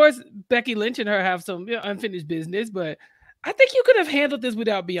 of course, Becky Lynch and her have some unfinished business, but I think you could have handled this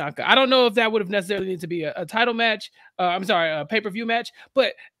without Bianca. I don't know if that would have necessarily needed to be a title match. A pay-per-view match.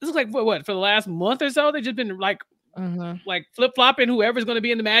 But this looks like what for the last month or so, they've just been like flip-flopping whoever's going to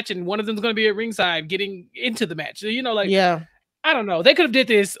be in the match, and one of them's going to be at ringside getting into the match. So, I don't know. They could have did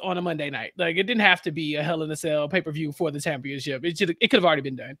this on a Monday night. Like, it didn't have to be a Hell in a Cell pay-per-view for the championship. It could have already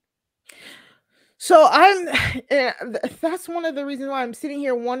been done. So that's one of the reasons why I'm sitting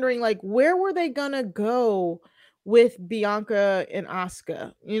here wondering, like, where were they gonna go with Bianca and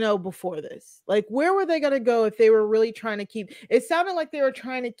Asuka, before this? Like, where were they going to go if they were really trying to keep, it sounded like they were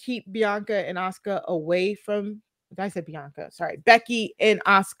trying to keep Bianca and Asuka away from, I said Bianca, sorry, Becky and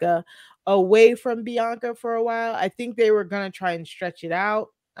Asuka away from Bianca for a while. I think they were going to try and stretch it out.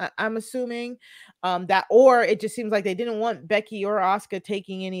 I'm assuming that, or it just seems like they didn't want Becky or Asuka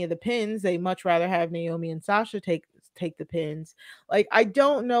taking any of the pins. They much rather have Naomi and Sasha take the pins. Like, I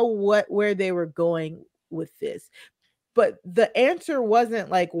don't know where they were going with this, but the answer wasn't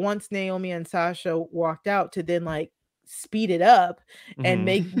like once Naomi and Sasha walked out to then like speed it up and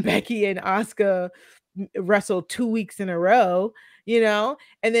make Becky and Asuka wrestle 2 weeks in a row, and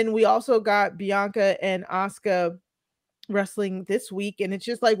then we also got Bianca and Asuka wrestling this week, and it's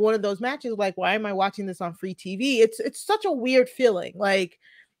just like one of those matches like, why am I watching this on free TV? It's such a weird feeling. Like,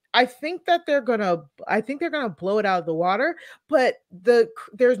 I think they're gonna blow it out of the water, but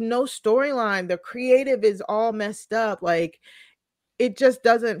there's no storyline. The creative is all messed up. Like it just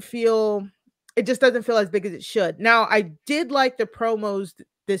doesn't feel as big as it should. Now, I did like the promos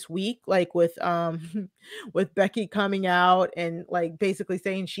this week, like with with Becky coming out and like basically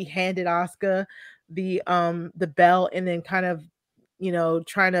saying she handed Asuka the belt and then kind of, you know,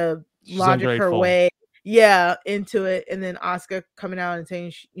 trying to logic her way into it, and then Asuka coming out and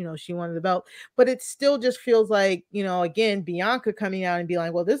saying she wanted the belt. But it still just feels like, you know, again, Bianca coming out and be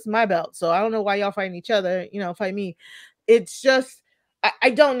like, well, this is my belt, so I don't know why y'all fighting each other, you know, fight me. It's just I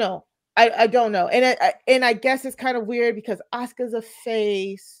don't know. I don't know. And I guess it's kind of weird because Asuka's a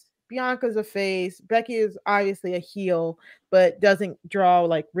face, Bianca's a face, Becky is obviously a heel, but doesn't draw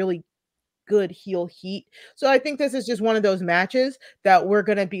like really good heel heat. So I think this is just one of those matches that we're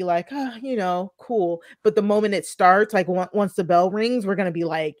gonna be like, oh, you know, cool. But the moment it starts, like once the bell rings, we're gonna be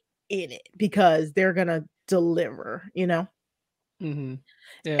like in it because they're gonna deliver, you know. Mm-hmm.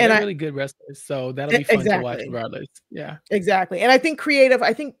 Yeah, and they're really good wrestlers, so that'll be fun to watch regardless. Yeah, exactly. And I think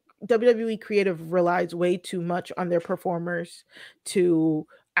WWE creative relies way too much on their performers to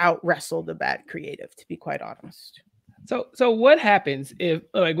out wrestle the bad creative, to be quite honest. So what happens if,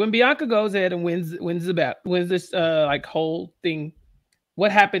 like, when Bianca goes ahead and wins this like whole thing?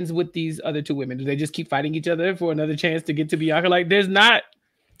 What happens with these other two women? Do they just keep fighting each other for another chance to get to Bianca? Like, there's not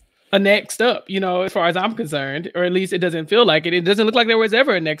a next up, you know, as far as I'm concerned, or at least it doesn't feel like it. It doesn't look like there was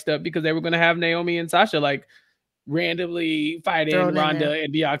ever a next up because they were going to have Naomi and Sasha like randomly fighting Ronda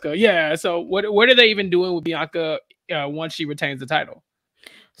and Bianca. Yeah. So what are they even doing with Bianca once she retains the title?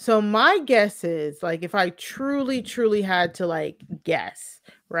 So my guess is, like, if I truly had to like guess,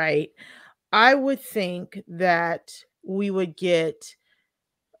 right, I would think that we would get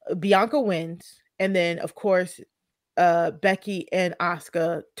Bianca wins, and then of course Becky and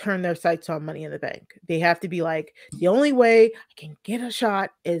Asuka turn their sights on Money in the Bank. They have to be like, the only way I can get a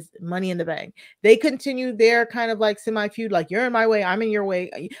shot is Money in the Bank. They continue their kind of like semi feud, like you're in my way, I'm in your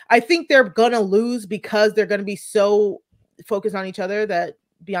way. I think they're gonna lose because they're gonna be so focused on each other that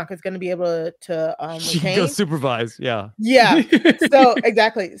Bianca's going to be able to she can go supervise. Yeah. So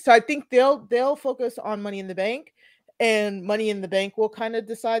exactly. So I think they'll focus on Money in the Bank, and Money in the Bank will kind of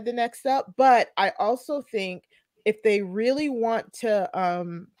decide the next step. But I also think if they really want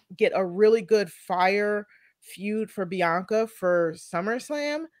to get a really good fire feud for Bianca for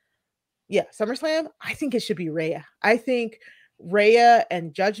SummerSlam, I think it should be Rhea. I think Rhea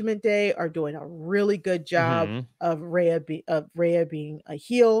and Judgment Day are doing a really good job of Rhea being a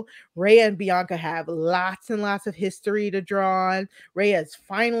heel. Rhea and Bianca have lots and lots of history to draw on. Rhea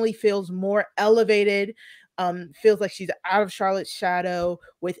finally feels more elevated. Feels like she's out of Charlotte's shadow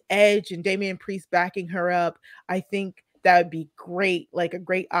with Edge and Damian Priest backing her up. I think that would be great, like a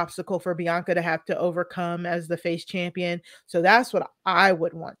great obstacle for Bianca to have to overcome as the face champion. So that's what I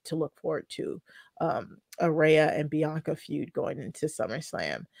would want to look forward to. A Rhea and Bianca feud going into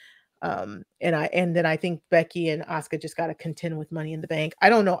SummerSlam. And then I think Becky and Asuka just got to contend with Money in the Bank. I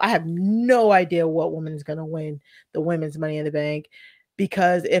don't know. I have no idea what woman's going to win the women's Money in the Bank,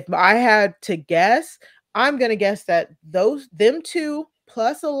 because if I had to guess, I'm going to guess that them two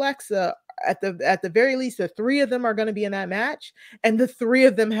plus Alexa, at the very least, the three of them are going to be in that match, and the three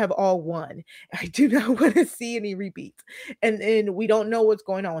of them have all won. I do not want to see any repeats. And we don't know what's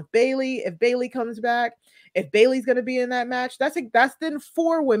going on with Bayley. If Bayley comes back, if Bayley's going to be in that match, that's then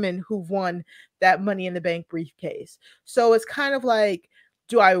 4 women who've won that Money in the Bank briefcase. So it's kind of like,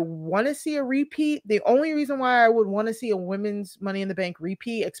 do I want to see a repeat? The only reason why I would want to see a women's Money in the Bank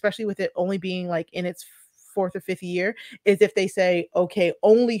repeat, especially with it only being like in its 4th or 5th year, is if they say, okay,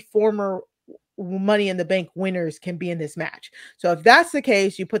 only former Money in the Bank winners can be in this match. So if that's the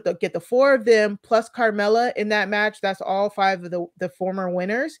case, you get the 4 of them plus Carmella in that match. That's all 5 of the former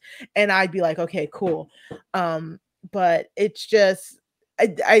winners, and I'd be like, okay, cool. But it's just,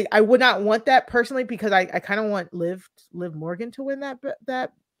 I would not want that personally, because I kind of want Liv Morgan to win that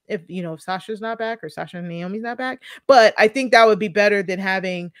if if Sasha's not back, or Sasha and Naomi's not back. But I think that would be better than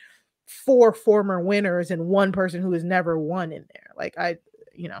having 4 former winners and 1 person who has never won in there. Like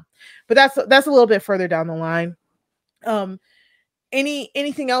but that's a little bit further down the line.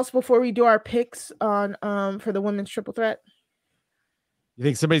 Anything else before we do our picks on for the women's triple threat? You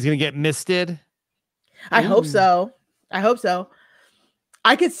think somebody's gonna get misted? I hope so.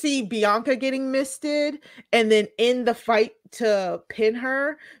 I could see Bianca getting misted, and then in the fight to pin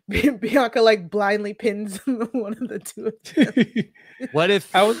her, Bianca like blindly pins one of the two of them. What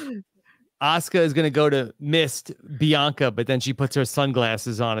if Asuka is going to go to mist Bianca, but then she puts her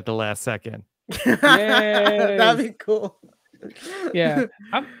sunglasses on at the last second? That'd be cool. Yeah,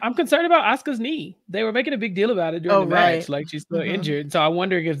 I'm concerned about Asuka's knee. They were making a big deal about it during the match, like she's still injured. So I'm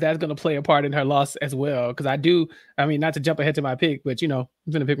wondering if that's going to play a part in her loss as well. Because I mean, not to jump ahead to my pick, but I'm going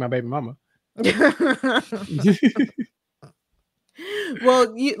to pick my baby mama.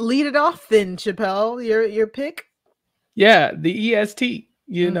 Well, you lead it off then, Chappell. Your pick? Yeah, the EST.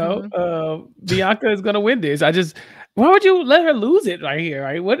 Bianca is going to win this. Why would you let her lose it right here?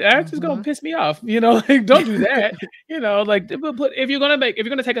 Right? What that's just gonna piss me off. Like, don't do that. But if you're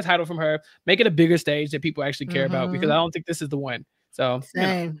gonna take a title from her, make it a bigger stage that people actually care about, because I don't think this is the one. So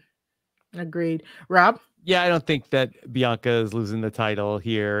same. Agreed. Rob? Yeah, I don't think that Bianca is losing the title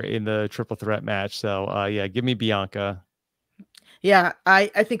here in the triple threat match. So yeah, give me Bianca. Yeah, I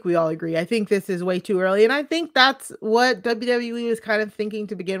think we all agree. I think this is way too early. And I think that's what WWE was kind of thinking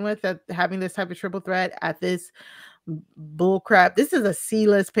to begin with, that having this type of triple threat at this bull crap. This is a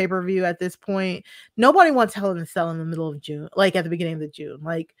C-list pay-per-view at this point. Nobody wants Hell in a Cell in the middle of June, like at the beginning of the June.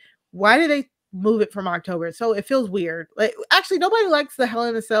 Like, why did they move it from October? So it feels weird. Like, actually, nobody likes the Hell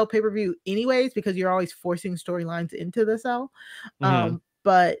in a Cell pay-per-view anyways, because you're always forcing storylines into the cell.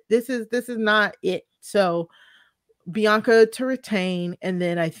 But this is not it. So Bianca to retain, and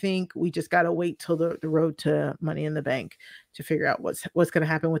then I think we just gotta wait till the road to Money in the Bank to figure out what's going to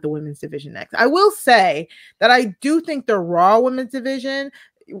happen with the women's division next. I will say that I do think the Raw women's division,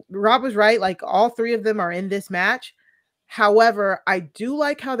 Rob was right, like all three of them are in this match. However, I do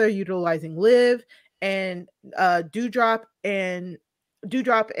like how they're utilizing Liv and Doudrop and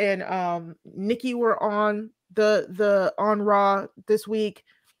Nikki were on the on Raw this week.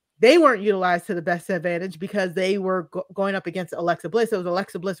 They weren't utilized to the best advantage because they were going up against Alexa Bliss. It was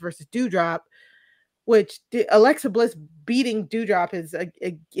Alexa Bliss versus Doudrop, which Alexa Bliss beating Doudrop is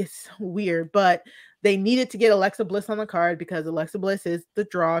it's weird, but they needed to get Alexa Bliss on the card because Alexa Bliss is the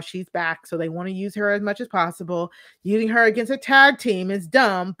draw. She's back, so they want to use her as much as possible. Using her against a tag team is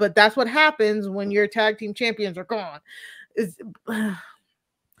dumb, but that's what happens when your tag team champions are gone.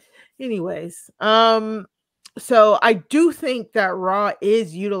 Anyways, so I do think that Raw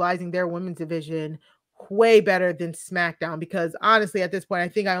is utilizing their women's division way better than SmackDown, because honestly, at this point, I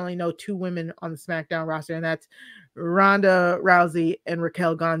think I only know two women on the SmackDown roster, and that's Ronda Rousey and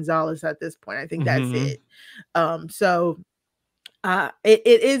Raquel Gonzalez at this point. I think that's it.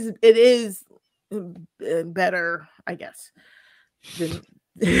 It is better, I guess, than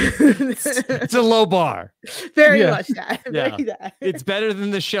it's a low bar. Very much that. Yeah. It's better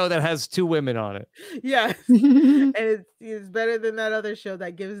than the show that has two women on it. Yes. And it's better than that other show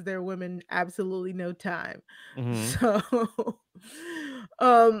that gives their women absolutely no time. So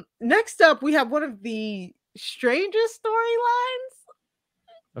next up we have one of the strangest storylines.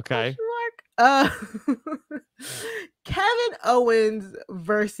 Okay. Kevin Owens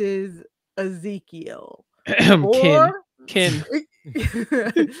versus Ezekiel. Ken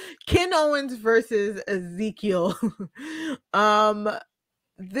Owens versus Ezekiel.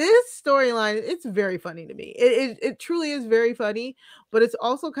 This storyline, it's very funny to me. It truly is very funny, but it's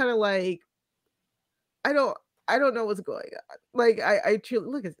also kind of like I don't know what's going on. Like I truly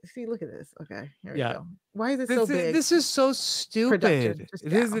look at this. Okay, here we go. Why is it so big? This is so stupid.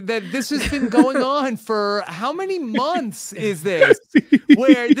 This has been going on for how many months is this?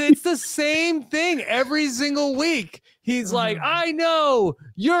 Where it's the same thing every single week. He's like, I know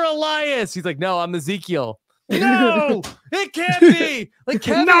you're Elias. He's like, no, I'm Ezekiel. No, it can't be. Like,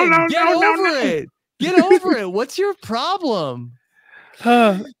 Kevin, get over it. Get over it. What's your problem?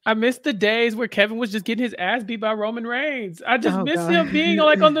 I miss the days where Kevin was just getting his ass beat by Roman Reigns. I just miss him being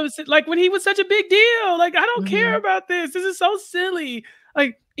like on the, like when he was such a big deal. Like, I don't care about this. This is so silly.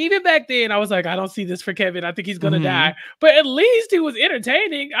 Like, even back then, I was like, I don't see this for Kevin. I think he's gonna die. But at least he was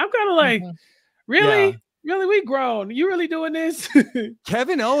entertaining. I'm kind of like, really? Yeah. Really, we grown. You really doing this?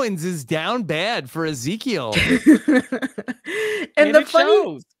 Kevin Owens is down bad for Ezekiel. And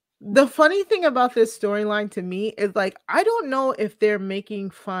the funny thing about this storyline to me is, like, I don't know if they're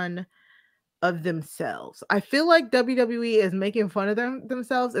making fun of themselves. I feel like WWE is making fun of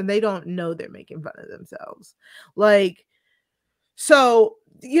themselves, and they don't know they're making fun of themselves. Like, so,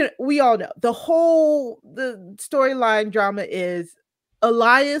 we all know the storyline drama is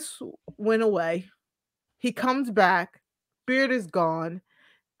Elias went away. He comes back, beard is gone,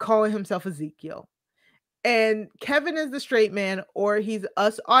 calling himself Ezekiel. And Kevin is the straight man, or he's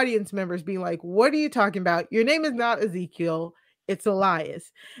us audience members being like, what are you talking about? Your name is not Ezekiel, it's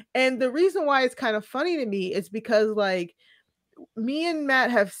Elias. And the reason why it's kind of funny to me is because, like, me and Matt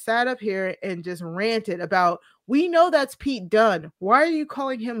have sat up here and just ranted about We know that's Pete Dunne. Why are you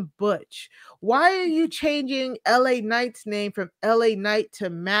calling him Butch? Why are you changing LA Knight's name from LA Knight to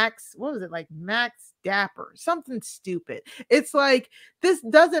Max? What was it, like Max Dapper? Something stupid. It's like, this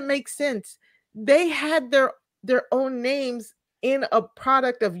doesn't make sense. They had their own names in a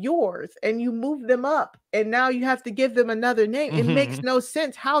product of yours, and you move them up, and now you have to give them another name. It makes no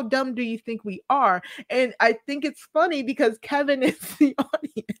sense. How dumb do you think we are? And I think it's funny because Kevin is the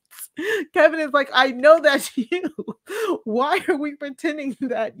audience. Kevin is like, I know that's you. Why are we pretending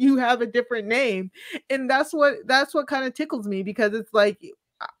that you have a different name? And that's what kind of tickles me, because it's like,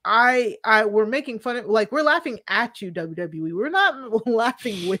 we're making fun of, like, we're laughing at you, WWE. We're not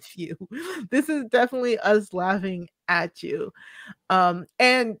laughing with you. This is definitely us laughing at you.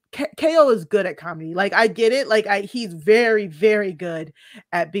 And KO is good at comedy. Like, I get it. Like, he's very, very good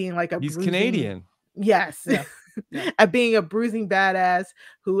at being like he's Canadian. Yes. Yeah. At being a bruising badass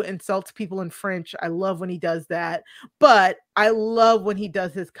who insults people in French. I love when he does that, but I love when he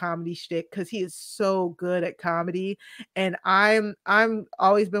does his comedy shtick, because he is so good at comedy. And I'm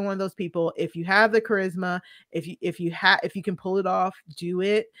always been one of those people. If you have the charisma, if you can pull it off, do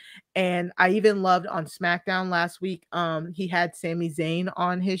it. And I even loved on SmackDown last week, he had Sami Zayn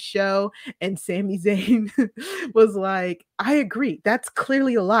on his show, and Sami Zayn was like, I agree, that's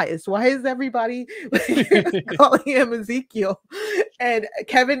clearly Elias. Why is everybody calling him Ezekiel? And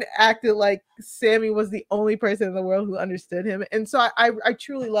Kevin acted like Sammy was the only person in the world who understood him. And so I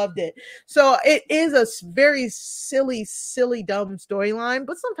truly loved it. So it is a very silly, dumb storyline,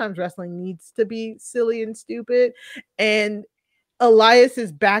 but sometimes wrestling needs to be silly and stupid. And Elias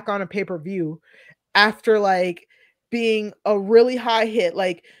is back on a pay-per-view after like being a really high hit.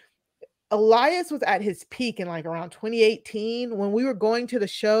 Like, Elias was at his peak in like around 2018 when we were going to the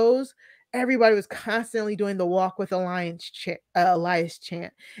shows. Everybody was constantly doing the walk with Elias chant. And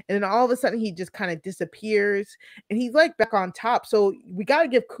then all of a sudden he just kind of disappears, and he's like back on top. So we got to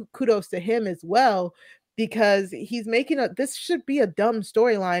give kudos to him as well, because he's making this should be a dumb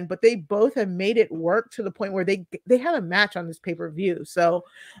storyline, but they both have made it work to the point where they had a match on this pay-per-view. So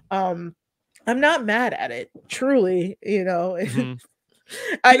I'm not mad at it, truly, you know.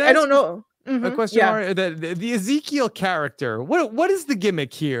 I don't know. A question, the Ezekiel character. What is the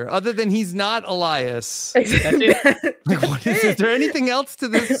gimmick here, other than he's not Elias? That's it. Like, what is there anything else to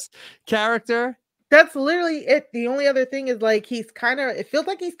this character? That's literally it. The only other thing is like it feels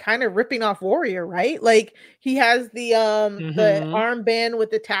like he's kind of ripping off Warrior, right? Like, he has the armband with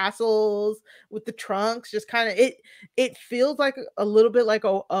the tassels, with the trunks, just kind of it feels like a little bit like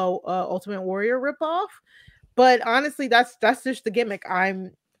a Ultimate Warrior ripoff. But honestly, that's just the gimmick.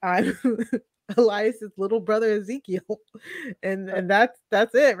 I'm Elias's little brother Ezekiel, and that's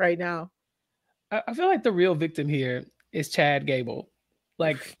it right now. I feel like the real victim here is Chad Gable.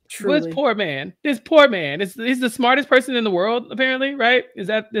 Like, truly. This poor man. He's the smartest person in the world, apparently, right? Is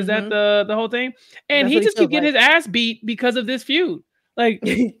that the whole thing? And he just keep getting his ass beat because of this feud. Like,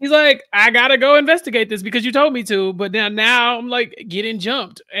 he's like, I gotta go investigate this because you told me to, but now I'm like getting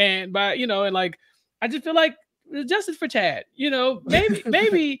jumped, and like, I just feel like justice for Chad.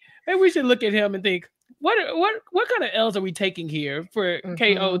 Maybe we should look at him and think, what kind of L's are we taking here for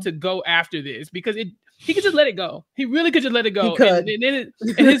KO to go after this? Because he could just let it go. He really could just let it go. And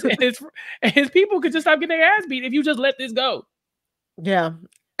his people could just stop getting their ass beat if you just let this go. Yeah.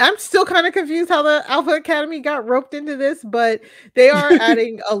 I'm still kind of confused how the Alpha Academy got roped into this, but they are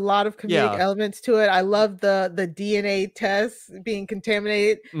adding a lot of comedic elements to it. I love the DNA tests being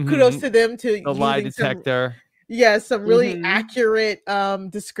contaminated. Kudos to them to the lie detector. Some really accurate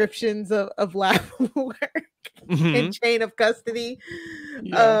descriptions of lab work and chain of custody.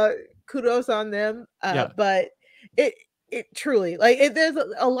 Kudos on them. But it truly, like, there's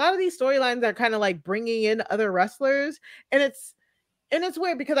a lot of these storylines that are kind of like bringing in other wrestlers, and it's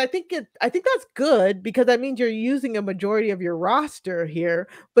weird because I think that's good, because that means you're using a majority of your roster here.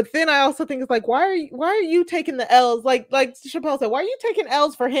 But then I also think it's like, why are you taking the L's? Like Chappelle said, why are you taking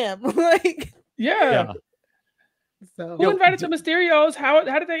L's for him? Like, yeah. So who invited the Mysterios? How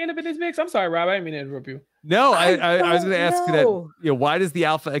did they end up in this mix? I'm sorry, Rob. I didn't mean to interrupt you. No, I was going to ask that. Why does the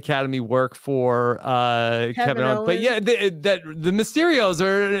Alpha Academy work for Kevin Owens? But yeah, the Mysterios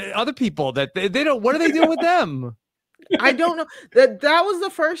are other people that they don't. What are they doing with them? I don't know. That was the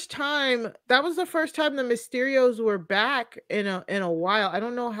first time. That was the first time the Mysterios were back in a while. I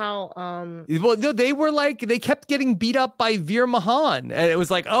don't know how. Well, no, they were like, they kept getting beat up by Veer Mahan, and it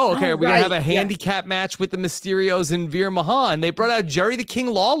was like, we're gonna have a handicap match with the Mysterios and Veer Mahan. They brought out Jerry the King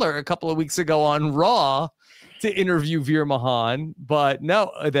Lawler a couple of weeks ago on Raw, to interview Veer Mahan, but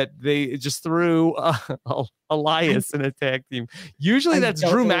no, that they just threw Elias in a tag team. Usually that's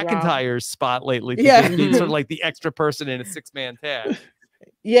Drew McIntyre's spot lately. Yeah, being sort of like the extra person in a 6-man tag.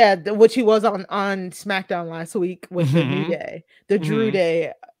 Yeah, which he was on SmackDown last week with the New Day, the Drew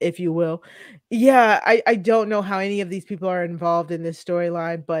Day, if you will. Yeah, I don't know how any of these people are involved in this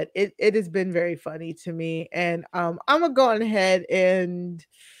storyline, but it has been very funny to me. And I'm gonna go ahead and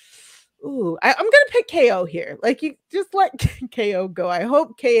I'm gonna pick KO here. Like, you just let KO go. I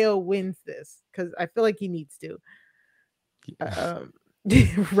hope KO wins this because I feel like he needs to.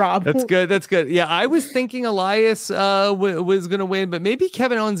 Rob, that's good. Yeah, I was thinking Elias was gonna win, but maybe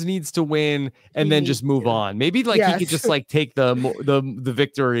Kevin Owens needs to win and then just move on. Maybe like he could just like take the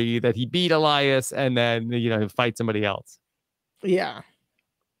victory that he beat Elias and then fight somebody else. Yeah,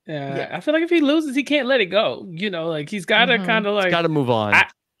 I feel like if he loses, he can't let it go. Like he's got to kind of like got to move on.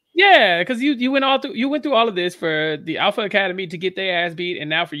 Because you went through all of this for the Alpha Academy to get their ass beat, and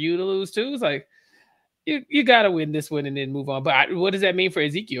now for you to lose too. It's like you got to win this one and then move on. But what does that mean for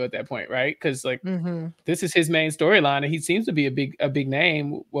Ezekiel at that point, right? Because like this is his main storyline, and he seems to be a big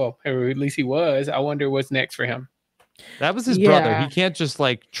name. Well, or at least he was. I wonder what's next for him. That was his brother. He can't just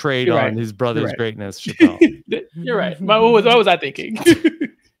like trade on his brother's greatness. Chappell. You're right. What was I thinking?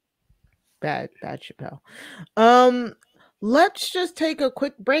 Bad Chappell. Let's just take a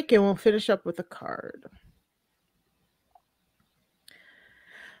quick break and we'll finish up with a card.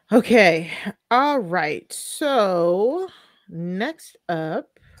 Okay. All right. So next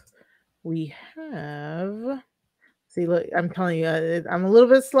up we have, look, I'm telling you, I'm a little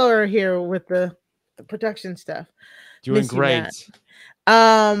bit slower here with the production stuff. Doing great.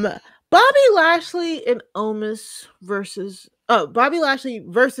 Bobby Lashley and Omos versus Bobby Lashley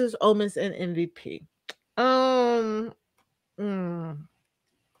versus Omos and MVP.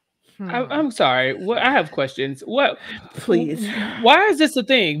 I'm sorry. I have questions. Please. Why is this a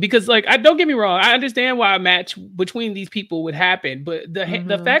thing? Because like, don't get me wrong. I understand why a match between these people would happen, but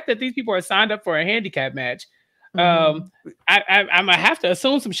the fact that these people are signed up for a handicap match, I'm gonna have to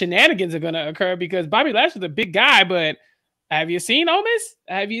assume some shenanigans are gonna occur because Bobby Lashley's a big guy. But have you seen Omos?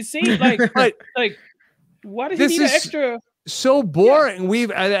 Have you seen like why does he need an extra? So boring. We've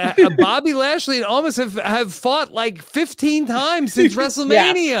Bobby Lashley and Omos have fought like 15 times since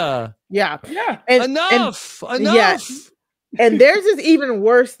WrestleMania. Yeah. Enough. And theirs is even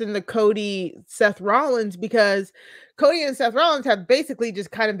worse than the Cody Seth Rollins because Cody and Seth Rollins have basically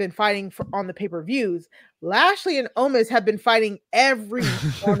just kind of been fighting on the pay-per-views. Lashley and Omos have been fighting every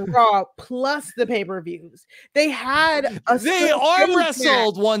on Raw plus the pay-per-views. They arm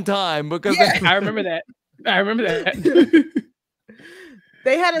wrestled one time because I remember that.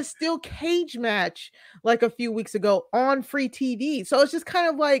 They had a steel cage match like a few weeks ago on free TV. So it's just kind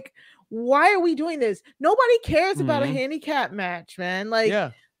of like, why are we doing this? Nobody cares about a handicap match, man.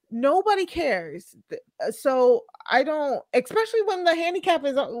 Like, nobody cares. So I don't, especially when the handicap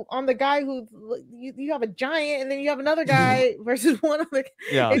is on the guy who you have a giant and then you have another guy versus one of the.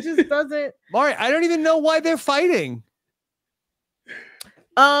 It just doesn't. Mari, I don't even know why they're fighting.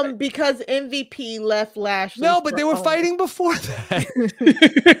 Because MVP left Lashley. No, but they were fighting before that.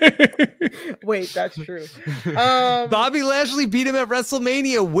 Wait, that's true. Bobby Lashley beat him at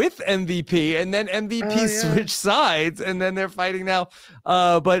WrestleMania with MVP, and then MVP switched sides, and then they're fighting now.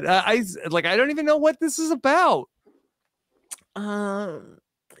 But I don't even know what this is about. Yeah.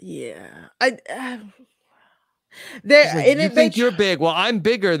 You think you're big? Well, I'm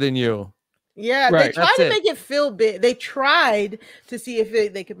bigger than you. Yeah, they tried to make it feel big. They tried to see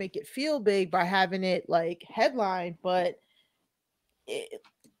if they could make it feel big by having it like headline, but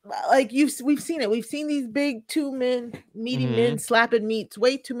we've seen it. We've seen these big meaty men slapping meats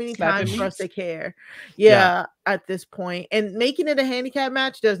way too many times for us to care. Yeah, at this point, and making it a handicap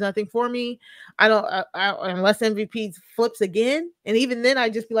match does nothing for me. I don't unless MVP flips again, and even then, I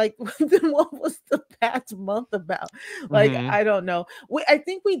just be like, what was the past month about? Like, I don't know. I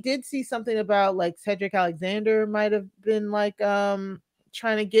think we did see something about like Cedric Alexander might have been like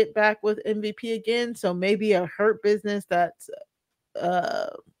trying to get back with MVP again. So maybe a hurt business that's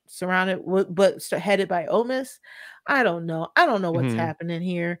surrounded with, but headed by Omos. I don't know what's happening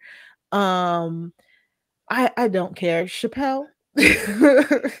here. I don't care. Chappell.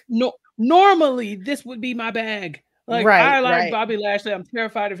 No, normally this would be my bag. Like, I like Bobby Lashley. I'm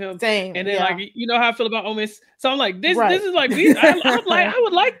terrified of him. Same. And then like, you know how I feel about Omos. So I'm like, this is like, I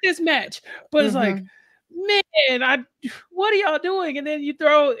would like this match, but it's like, man, what are y'all doing? And then you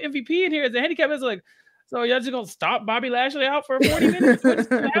throw MVP in here as a handicap. It's like, so y'all just gonna stop Bobby Lashley out for 40 minutes? What's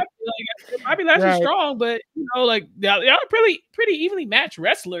gonna happen? Like, Bobby Lashley's strong, but like y'all are pretty evenly matched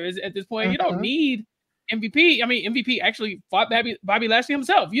wrestlers at this point. You don't need MVP actually fought Bobby Lashley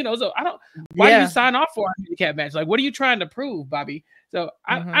himself, you know. So I don't. Why did you sign off for a handicap match? Like, what are you trying to prove, Bobby? So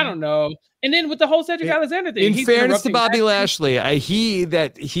I don't know. And then with the whole Cedric Alexander thing, in fairness to Bobby Lashley,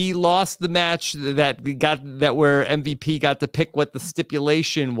 he lost the match that where MVP got to pick what the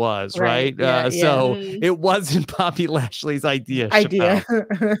stipulation was, right? So it wasn't Bobby Lashley's idea. Yeah,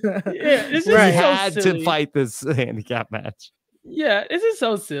 it's just he had to fight this handicap match. Yeah, this is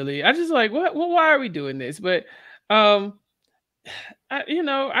so silly. I just like, what? Why are we doing this? But I don't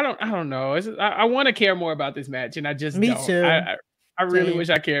know. I want to care more about this match, and I just don't. Too. I really wish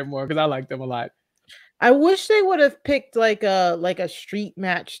I cared more because I like them a lot. I wish they would have picked like a street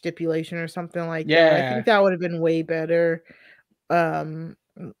match stipulation or something like that. I think that would have been way better. Some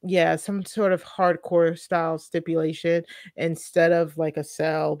sort of hardcore style stipulation instead of like a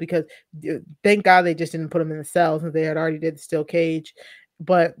cell, because thank God they just didn't put them in the cells and they had already did the steel cage.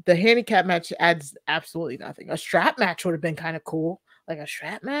 But the handicap match adds absolutely nothing. A strap match would have been kind of cool, like a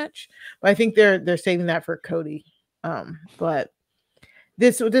strap match. But I think they're saving that for Cody. But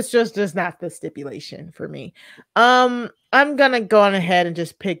this just is not the stipulation for me. I'm gonna go on ahead and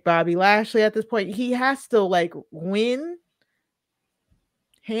just pick Bobby Lashley at this point. He has to like win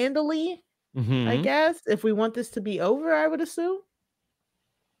handily, I guess, if we want this to be over, I would assume.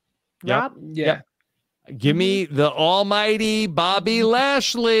 Yep. Give me the almighty Bobby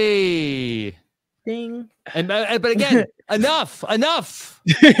Lashley. Ding. But again, enough.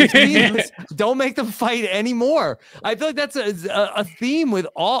 Don't make them fight anymore. I feel like that's a theme with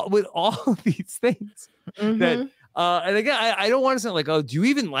all of these things. That and again, I don't want to sound like, oh, do you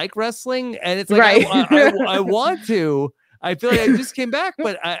even like wrestling? And it's like, I want to. I feel like I just came back,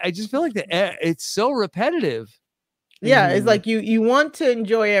 but I just feel like it's so repetitive. Yeah, it's like you want to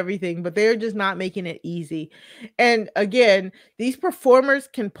enjoy everything, but they're just not making it easy. And again, these performers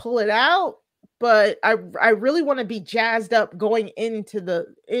can pull it out, but I really want to be jazzed up going into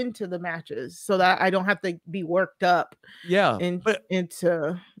the matches so that I don't have to be worked up. Yeah,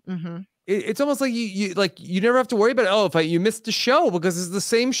 It's almost like you never have to worry about it. Oh, if you missed the show because it's the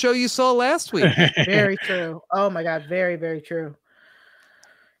same show you saw last week. Very true. Oh my God, very, very true.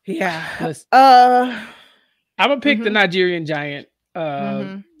 Yeah. I'm gonna pick the Nigerian Giant.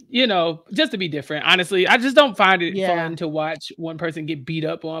 You know, just to be different. Honestly, I just don't find it fun to watch one person get beat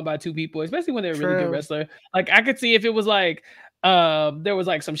up on by two people, especially when they're a really good wrestler. Like I could see if it was like there was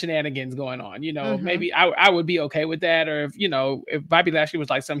like some shenanigans going on, you know, maybe I would be okay with that. Or if, you know, if Bobby Lashley was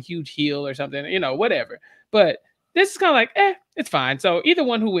like some huge heel or something, you know, whatever. But this is kind of like, it's fine. So either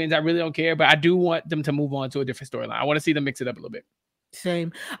one who wins, I really don't care, but I do want them to move on to a different storyline. I want to see them mix it up a little bit.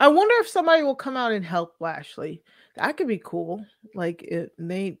 Same. I wonder if somebody will come out and help Lashley. That could be cool. Like,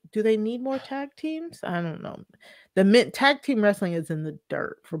 do they need more tag teams? I don't know. The tag team wrestling is in the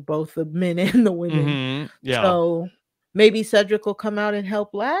dirt for both the men and the women. Yeah. So maybe Cedric will come out and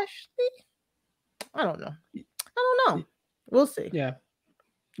help Lashley. I don't know. We'll see. Yeah,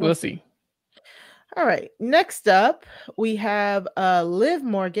 we'll see. All right. Next up, we have Liv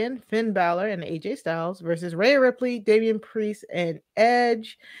Morgan, Finn Balor, and AJ Styles versus Rhea Ripley, Damian Priest, and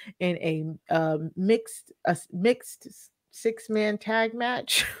Edge in a mixed 6-man tag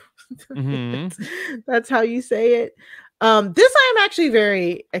match. That's how you say it. This I am actually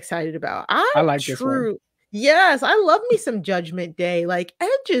very excited about. I like this one. Yes, I love me some Judgment Day. Like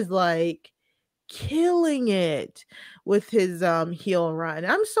Edge is like killing it with his heel run.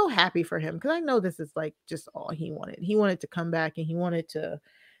 I'm so happy for him because I know this is like just all he wanted. He wanted to come back and he wanted to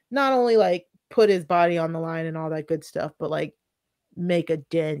not only like put his body on the line and all that good stuff, but like make a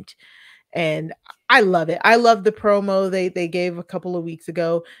dent. And I love it. I love the promo they gave a couple of weeks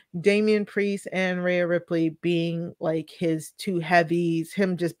ago. Damian Priest and Rhea Ripley being like his two heavies,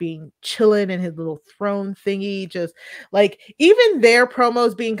 him just being chilling in his little throne thingy, just like even their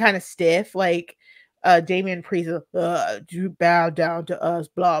promos being kind of stiff, like Damian Priest, you bow down to us,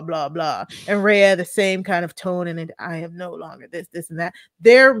 blah, blah, blah. And Rhea, the same kind of tone, and I am no longer this, and that.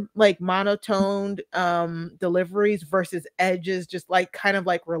 They're like monotoned deliveries versus Edge's just like kind of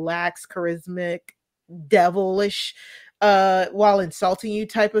like relaxed, charismatic, devilish, while insulting you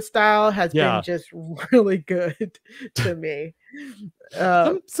type of style has been just really good to me.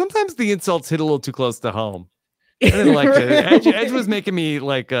 Sometimes the insults hit a little too close to home. I didn't like it. Edge was making me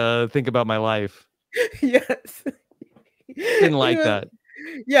like think about my life. Yes. Didn't like that.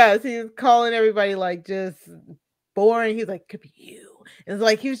 Yes, he was calling everybody like just boring. He's like, could be you. It's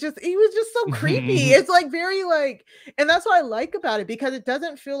like he was just so creepy. It's like very like, and that's what I like about it, because it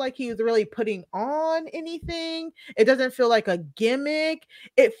doesn't feel like he was really putting on anything. It doesn't feel like a gimmick.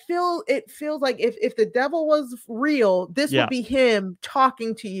 It feels like if the devil was real, this would be him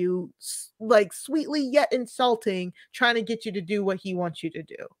talking to you like sweetly yet insulting, trying to get you to do what he wants you to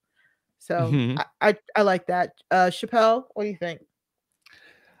do. So I like that. Chappell, what do you think?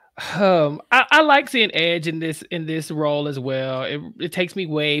 I like seeing Edge in this role as well. It takes me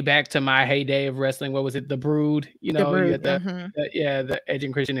way back to my heyday of wrestling. What was it? The Brood, you know, you had the Edge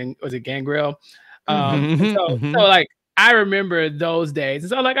and Christian, and was it Gangrel? So like I remember those days. And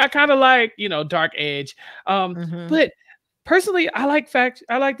so like I kind of like, you know, Dark Edge. But personally, I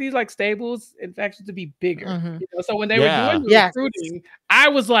like these like stables and factions to be bigger. You know? So when they were doing the recruiting, I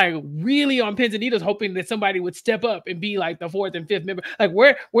was like really on pins and needles, hoping that somebody would step up and be like the 4th and 5th member. Like,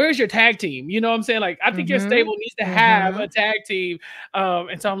 where's your tag team? You know what I'm saying? Like, I think your stable needs to have a tag team.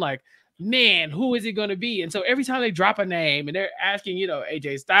 And so I'm like, man, who is it going to be? And so every time they drop a name and they're asking, you know,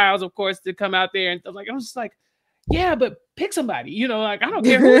 AJ Styles, of course, to come out there and stuff, like, I'm just like, yeah, but pick somebody, you know, like I don't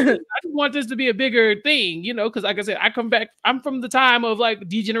care who it is. I just want this to be a bigger thing, you know, because like I said, I'm from the time of like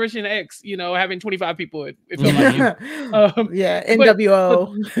D-Generation X, you know, having 25 people. It felt like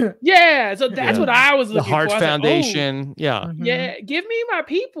NWO. Yeah, so that's what I was looking for. The Heart Foundation. Like, yeah, give me my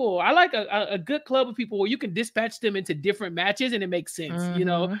people. I like a good club of people where you can dispatch them into different matches and it makes sense, you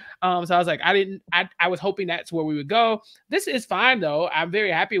know. So I was like, I was hoping that's where we would go. This is fine though. I'm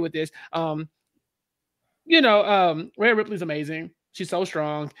very happy with this. You know, Rhea Ripley's amazing. She's so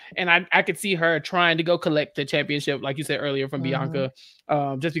strong. And I could see her trying to go collect the championship, like you said earlier, from Bianca,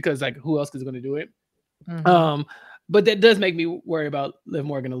 just because like who else is going to do it? But that does make me worry about Liv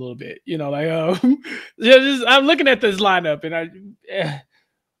Morgan a little bit. You know, like I'm looking at this lineup and I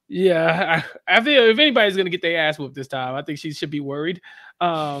feel if anybody's going to get their ass whooped this time, I think she should be worried.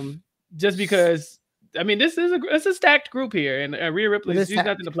 Just because, I mean, it's a stacked group here, and Rhea Ripley, she's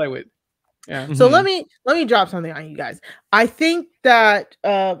nothing to play with. Yeah. So let me drop something on you guys. I think that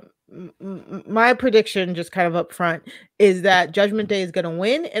my prediction, just kind of up front, is that Judgment Day is going to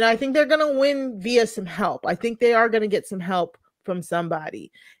win, and I think they're going to win via some help. I think they are going to get some help from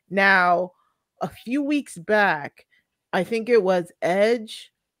somebody. Now, a few weeks back, I think it was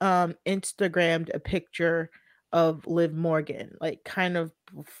Edge Instagrammed a picture of Liv Morgan, like kind of,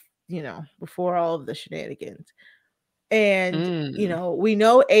 you know, before all of the shenanigans. And, you know, we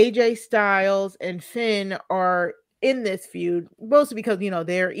know AJ Styles and Finn are in this feud, mostly because, you know,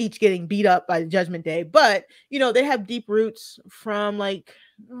 they're each getting beat up by the Judgment Day. But, you know, they have deep roots from like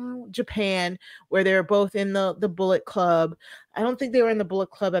Japan, where they're both in the Bullet Club. I don't think they were in the Bullet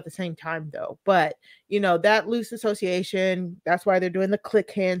Club at the same time, though. But, you know, that loose association, that's why they're doing the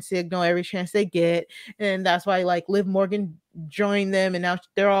click hand signal every chance they get. And that's why, like, Liv Morgan joined them, and now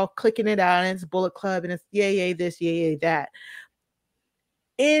they're all clicking it out, and it's Bullet Club, and it's yay this, yay that.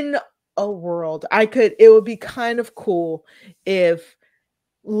 In a world, it would be kind of cool if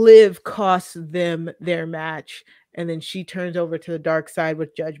Liv costs them their match, and then she turns over to the dark side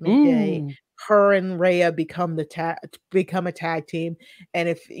with Judgment Day. Her and Rhea become a tag team. And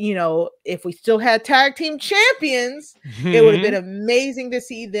if we still had tag team champions, it would have been amazing to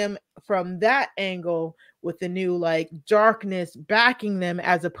see them from that angle, with the new like darkness backing them,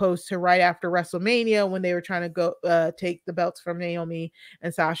 as opposed to right after WrestleMania when they were trying to go take the belts from Naomi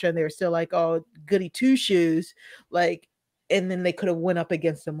and Sasha, and they were still like, oh, goody two shoes, like, and then they could have went up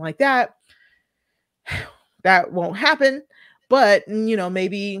against them like that. That won't happen, but you know,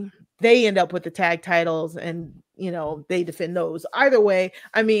 maybe they end up with the tag titles and, you know, they defend those. Either way,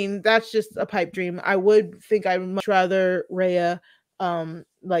 I mean, that's just a pipe dream. I would think I'd much rather Rhea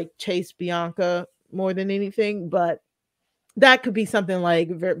like chase Bianca more than anything, but that could be something like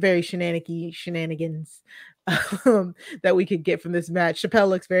very shenanigans that we could get from this match. Chappelle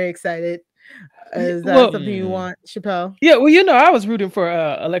looks very excited. Is that something you want, Chappelle? Yeah, well, you know, I was rooting for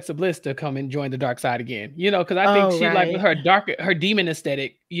Alexa Bliss to come and join the dark side again, you know, because I think she like with her demon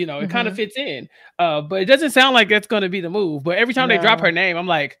aesthetic, you know, it kind of fits in. But it doesn't sound like that's going to be the move. But every time they drop her name, I'm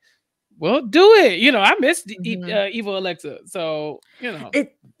like, well, do it. You know, I miss Evil Alexa. So, you know.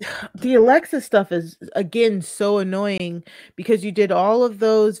 The Alexa stuff is, again, so annoying, because you did all of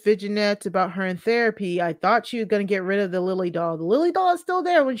those vignettes about her in therapy. I thought you were going to get rid of the Lily doll. The Lily doll is still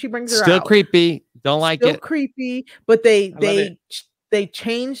there when she brings her out. Still creepy. Don't like it. Still creepy. But they They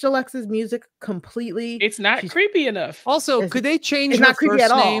changed Alexa's music completely. It's not creepy enough. Also, could they change her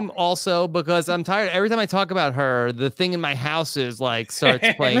first name also? Because I'm tired. Every time I talk about her, the thing in my house is like starts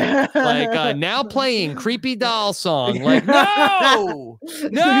playing like now playing creepy doll song. Like, no,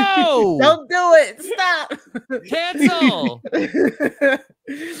 don't do it. Stop. Cancel.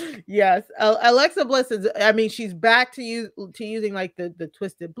 Yes, Alexa Bliss is. I mean, she's back to using like the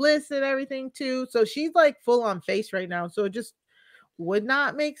Twisted Bliss and everything too. So she's like full on face right now. So it just would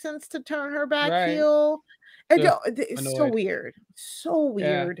not make sense to turn her back heel. And it's so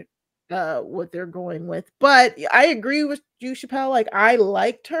weird what they're going with. But I agree with you, Chappell. Like, I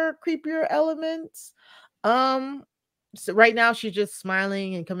liked her creepier elements. So right now she's just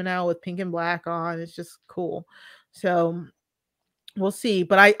smiling and coming out with pink and black on. It's just cool. So we'll see.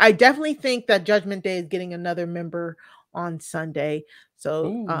 But I definitely think that Judgment Day is getting another member on Sunday.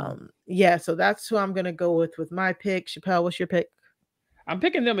 So yeah, so that's who I'm gonna go with my pick. Chappell, what's your pick? I'm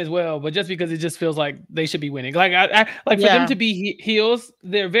picking them as well, but just because it just feels like they should be winning. Like I like for them to be heels,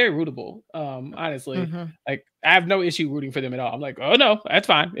 they're very rootable. Honestly, like I have no issue rooting for them at all. I'm like, oh no, that's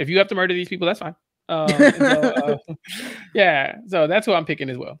fine. If you have to murder these people, that's fine. Yeah, so that's who I'm picking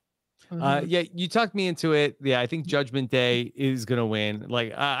as well. Yeah, you talked me into it. Yeah, I think Judgment Day is gonna win.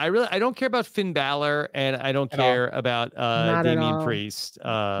 Like, I don't care about Finn Balor, and I don't care about Damian Priest.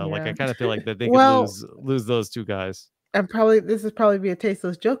 Like, I kind of feel like that they could lose those two guys. And this is probably be a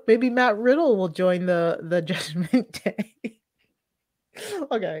tasteless joke. Maybe Matt Riddle will join the Judgment Day.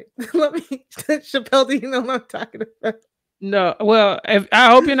 Okay, let me. Chappell, do you know what I'm talking about? No, well, I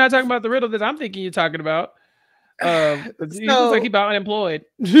hope you're not talking about the Riddle that I'm thinking you're talking about. He looks like he's about unemployed.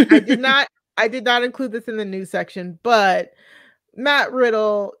 I did not include this in the news section, but Matt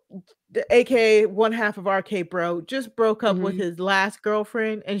Riddle, aka one half of RK Bro, just broke up with his last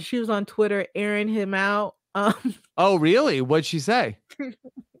girlfriend, and she was on Twitter airing him out. Oh, really? What'd she say?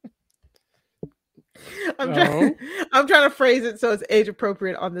 I'm trying to phrase it so it's age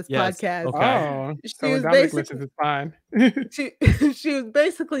appropriate on this podcast. Okay. She was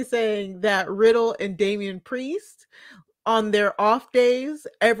basically saying that Riddle and Damian Priest on their off days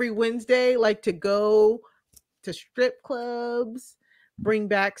every Wednesday like to go to strip clubs, bring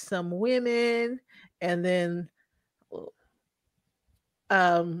back some women, and then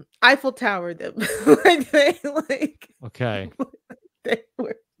Eiffel Tower them. Okay. They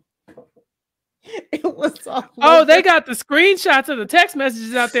were. It was awful. Oh, they got the screenshots of the text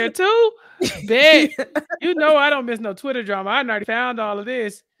messages out there too. Bet. You know I don't miss no Twitter drama. I already found all of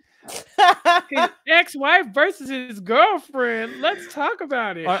this. His ex-wife versus his girlfriend. Let's talk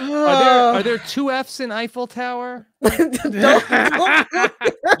about it. Are there two F's in Eiffel Tower?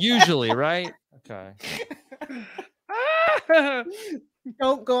 Usually, right? Okay.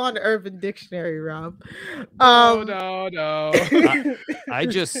 Don't go on Urban Dictionary, Rob. No. I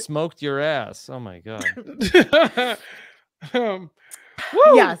just smoked your ass. Oh my god.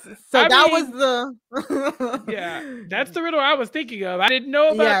 Yes. So was the that's the Riddle I was thinking of. I didn't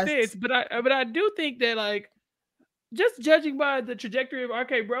know about this, but I do think that, like, just judging by the trajectory of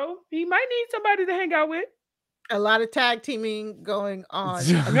RK Bro, he might need somebody to hang out with. A lot of tag teaming going on.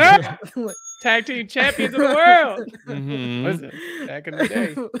 Tag team champions of the world. Listen, back in the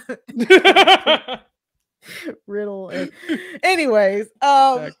day. Riddle. Anyways,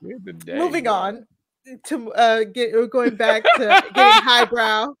 moving on to we're going back to getting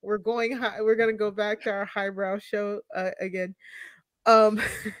highbrow. We're gonna go back to our highbrow show again.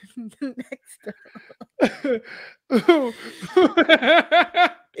 Next up.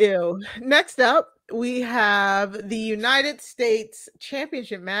 Ew. Next up, we have the United States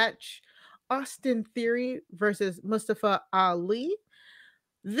Championship match. Austin Theory versus Mustafa Ali.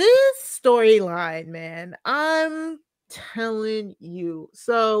 This storyline, man, I'm telling you.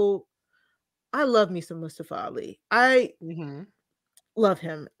 So I love me some Mustafa Ali. I love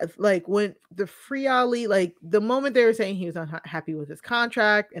him. Like, when the Free Ali, like the moment they were saying he was unhappy with his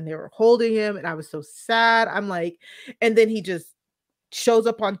contract and they were holding him, and I was so sad. I'm like, and then he just shows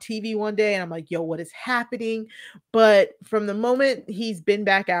up on TV one day and I'm like, yo, what is happening? But from the moment he's been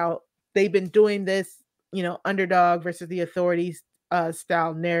back out, they've been doing this, underdog versus the authorities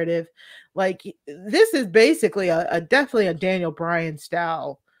style narrative. Like, this is basically definitely a Daniel Bryan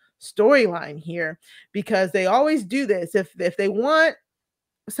style storyline here, because they always do this. If they want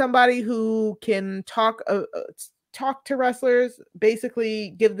somebody who can talk to wrestlers, basically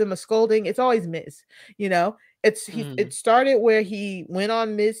give them a scolding, it's always Miz. It started where he went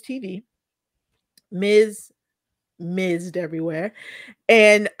on Miz TV. Mizzed everywhere,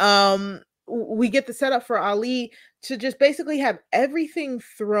 and we get the setup for Ali to just basically have everything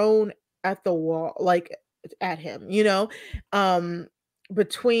thrown at the wall, like at him.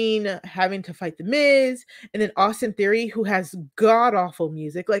 between having to fight the Miz and then Austin Theory, who has god awful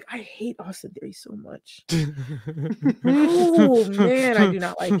music. Like, I hate Austin Theory so much. Oh man, I do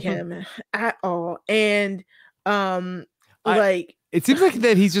not like him at all. And it seems like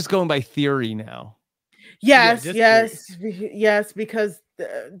that he's just going by Theory now. Yes, yes, because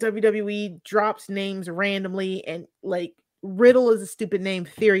the WWE drops names randomly, and like Riddle is a stupid name,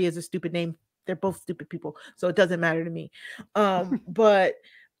 Theory is a stupid name. They're both stupid people, so it doesn't matter to me. But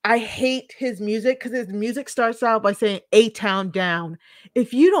I hate his music because his music starts out by saying A-Town down.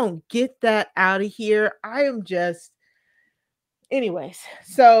 If you don't get that out of here, I am just... Anyways,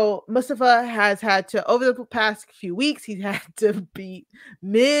 so Mustafa has had to, over the past few weeks, he's had to beat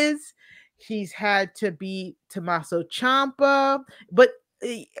Miz. He's had to beat Tommaso Ciampa. But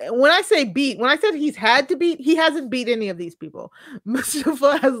when I say beat, when I said he's had to beat, he hasn't beat any of these people.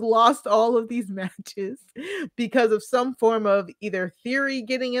 Mustafa has lost all of these matches because of some form of either Theory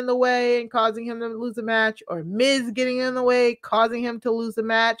getting in the way and causing him to lose a match, or Miz getting in the way, causing him to lose a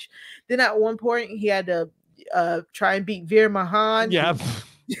match. Then at one point, he had to try and beat Veer Mahan. Yeah.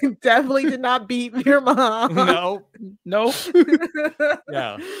 Definitely did not beat Veer Mahan. No.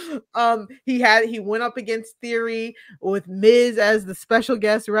 Yeah. He went up against Theory with Miz as the special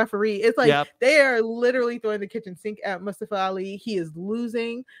guest referee. It's like they are literally throwing the kitchen sink at Mustafa Ali. He is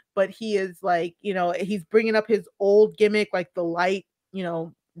losing, but he is like, he's bringing up his old gimmick, like the light,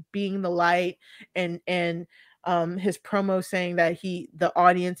 being the light, and his promo saying that the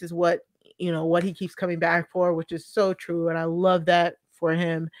audience is what he keeps coming back for, which is so true. And I love that for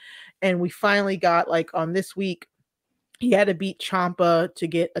him. And we finally got, like, on this week, he had to beat Ciampa to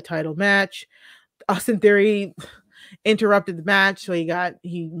get a title match. Austin Theory interrupted the match, so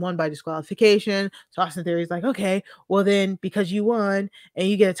he won by disqualification. So Austin Theory's like, okay, well then, because you won and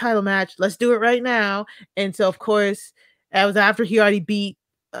you get a title match, let's do it right now. And so of course, that was after he already beat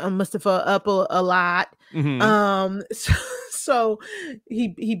Mustafa up a lot. Mm-hmm. So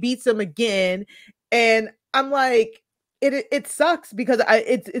he beats him again, and I'm like, it sucks because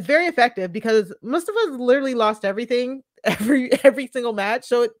it's very effective because Mustafa's literally lost everything every single match,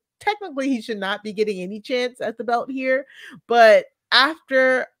 so technically he should not be getting any chance at the belt here. But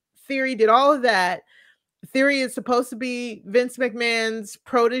after Theory did all of that, Theory is supposed to be Vince McMahon's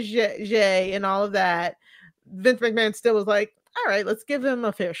protege and all of that. Vince McMahon still was like, all right, let's give him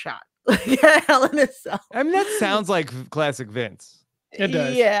a fair shot. Hell in a Cell. I mean, that sounds like classic Vince. It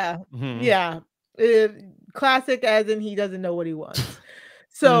does. Yeah. Mm-hmm. Yeah. Classic as in he doesn't know what he wants.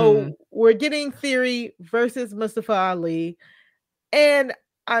 So we're getting Theory versus Mustafa Ali. And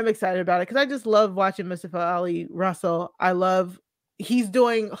I'm excited about it because I just love watching Mustafa Ali wrestle. He's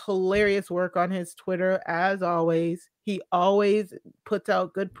doing hilarious work on his Twitter as always. He always puts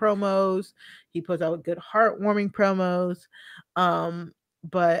out good promos. He puts out good heartwarming promos.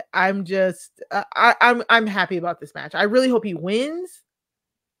 But I'm just I'm happy about this match. I really hope he wins.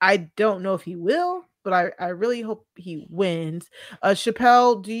 I don't know if he will, but I really hope he wins.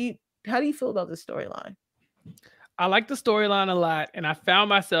 Chappell, how do you feel about this storyline? I like the storyline a lot, and I found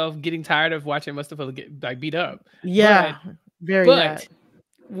myself getting tired of watching Mustafa get beat up. Yeah, but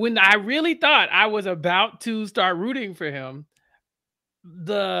when I really thought I was about to start rooting for him,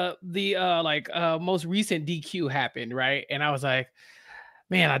 the most recent DQ happened, right? And I was like,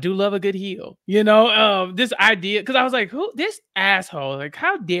 man, I do love a good heel. This idea, because I was like, who this asshole? Like,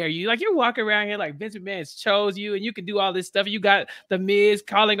 how dare you? Like, you're walking around here like Vince McMahon chose you and you can do all this stuff. You got the Miz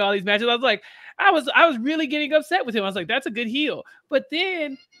calling all these matches. I was like, I was really getting upset with him. I was like, that's a good heel. But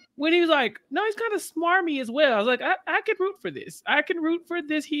then when he was like, no, he's kind of smarmy as well. I was like, I can root for this. I can root for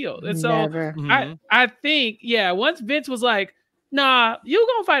this heel. And so I think, once Vince was like, nah, you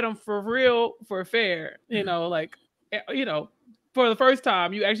gonna fight him for real, for fair, for the first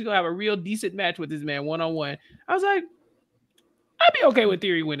time, you actually gonna have a real decent match with this man one-on-one. I was like, I'd be okay with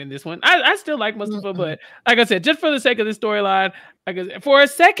Theory winning this one. I still like Mustafa, but like I said, just for the sake of the storyline, for a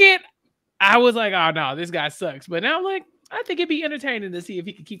second, I was like, oh no, this guy sucks. But now I'm like, I think it'd be entertaining to see if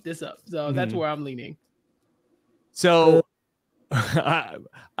he could keep this up. So that's where I'm leaning. So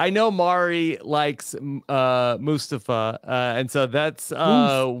I know Mari likes Mustafa, and so that's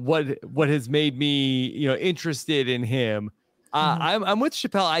what has made me interested in him. I'm with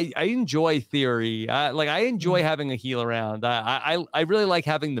Chappell. I enjoy Theory. I enjoy having a heel around. I really like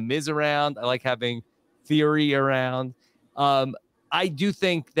having the Miz around. I like having Theory around. I do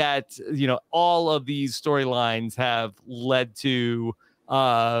think that all of these storylines have led to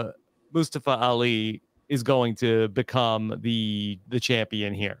Mustafa Ali is going to become the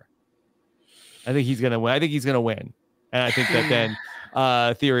champion here. I think he's gonna win. And I think that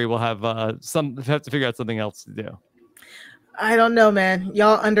then Theory will have to figure out something else to do. I don't know, man.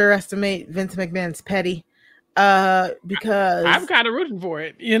 Y'all underestimate Vince McMahon's petty. Because I'm kind of rooting for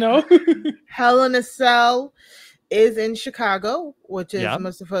it, you know. Hell in a Cell is in Chicago, which is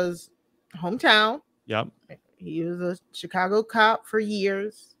Mustafa's hometown. Yep. He was a Chicago cop for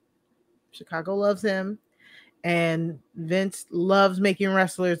years. Chicago loves him. And Vince loves making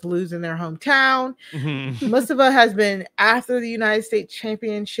wrestlers lose in their hometown. Mustafa has been after the United States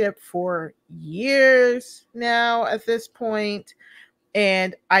Championship for years now at this point.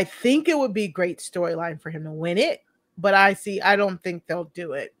 And I think it would be a great storyline for him to win it. But I don't think they'll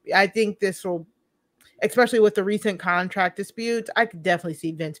do it. I think this will, especially with the recent contract disputes, I could definitely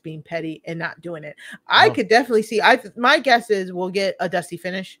see Vince being petty and not doing it. I could definitely see, my guess is we'll get a dusty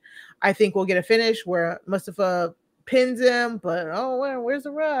finish. I think we'll get a finish where Mustafa pins him, but where's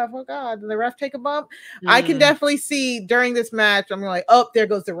the ref? Oh God, did the ref take a bump? I can definitely see during this match, I'm like, oh, there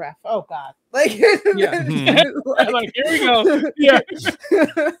goes the ref. Oh God. Like, like here we go. Yeah.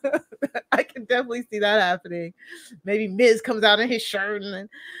 I can definitely see that happening. Maybe Miz comes out in his shirt and then,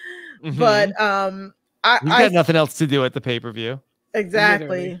 but He's got nothing else to do at the pay-per-view.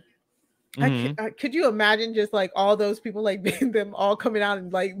 Exactly. Could you imagine just like all those people, like them all coming out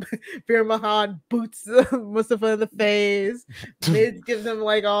and like Veer Mahan boots Mustafa in the face. Miz gives them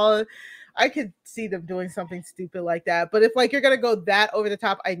like all. I could see them doing something stupid like that. But if like you're gonna go that over the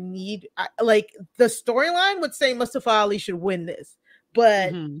top, like the storyline would say Mustafa Ali should win this,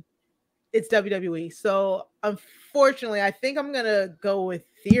 but it's WWE. So unfortunately, I think I'm gonna go with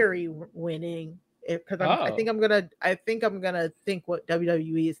Theory winning. Because I think I'm gonna think what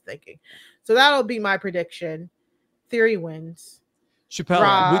WWE is thinking, so that'll be my prediction. Theory wins.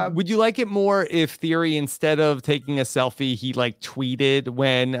 Chappell, would you like it more if Theory, instead of taking a selfie, he like tweeted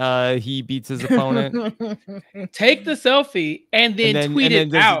when he beats his opponent? Take the selfie and then tweet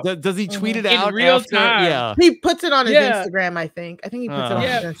it out. Does he tweet it out in real time? Yeah, he puts it on his Instagram. I think he puts it on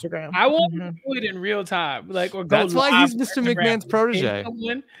his Instagram. I want to do it in real time, like or go. That's why he's Mr. McMahon's protege.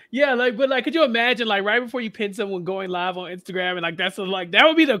 Yeah, but could you imagine like right before you pin someone going live on Instagram and like that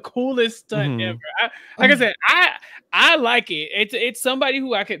would be the coolest stunt ever. Like I said, I like it. It's somebody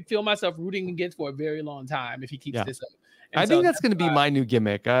who I could feel myself rooting against for a very long time if he keeps this up. And I think that's going to be my new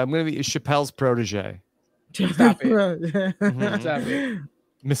gimmick. I'm going to be Chappelle's protege. Stop it. Stop it.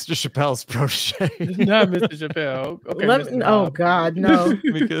 Mr. Chappelle's protege. Not Mr. Chappelle. Okay, oh God, no.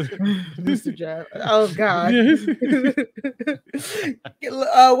 Because Mr. Jeff. Oh God.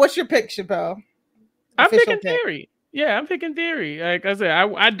 What's your pick, Chappelle? I'm picking Theory. Yeah, I'm picking Theory. Like I said,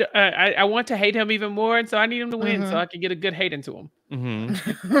 I want to hate him even more, and so I need him to win so I can get a good hate into him.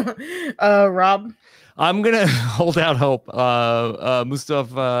 Rob? I'm gonna hold out hope.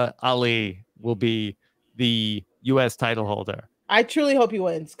 Mustafa Ali will be the U.S. title holder. I truly hope he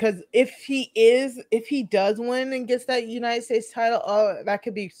wins, because if he does win and gets that United States title, that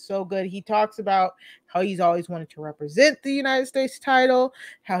could be so good. He talks about how he's always wanted to represent the United States title,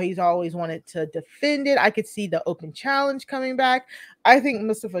 how he's always wanted to defend it. I could see the open challenge coming back. I think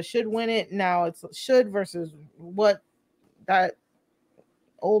Mustafa should win it. Now it's should versus what that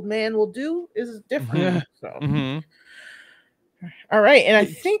old man will do is different. So. All right, and I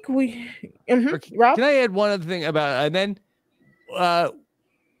think we. Rob? Can I add one other thing about and then?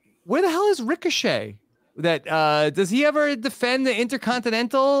 Where the hell is Ricochet? That does he ever defend the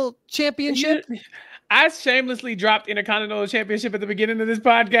Intercontinental Championship? I shamelessly dropped Intercontinental Championship at the beginning of this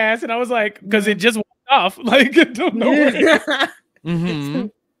podcast, and I was like, because it just went off. Like, I don't know.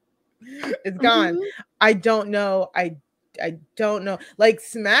 It's gone. I don't know. I don't know. Like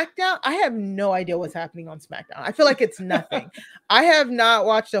SmackDown, I have no idea what's happening on SmackDown. I feel like it's nothing. I have not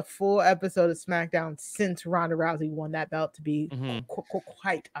watched a full episode of SmackDown since Ronda Rousey won that belt, to be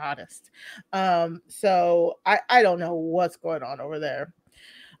quite honest. So I don't know what's going on over there.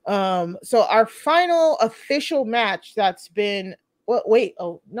 So our final official match that's been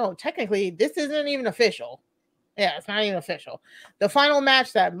technically this isn't even official. Yeah, it's not even official. The final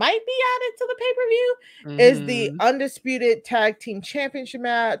match that might be added to the pay-per-view is the Undisputed Tag Team Championship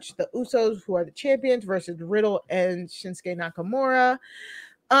match. The Usos, who are the champions, versus Riddle and Shinsuke Nakamura,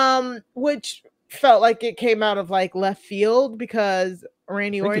 which felt like it came out of like left field because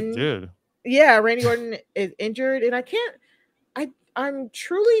Randy Orton. Yeah, Randy Orton is injured, and I'm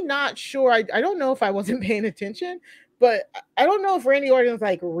truly not sure. I don't know if I wasn't paying attention, but I don't know if Randy Orton's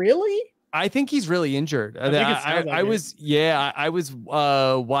like really. I think he's really injured. I was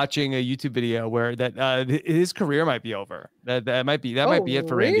watching a YouTube video where that his career might be over. That might be it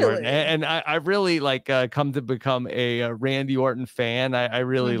for Randy Orton. And I really like come to become a Randy Orton fan. I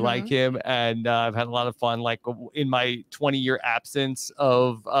really like him, and I've had a lot of fun. Like in my 20-year absence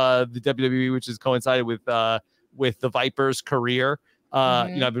of the WWE, which has coincided with with the Viper's career. You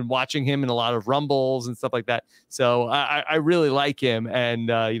know, I've been watching him in a lot of Rumbles and stuff like that. So I really like him, and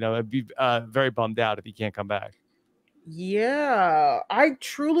you know, I'd be very bummed out if he can't come back. Yeah, I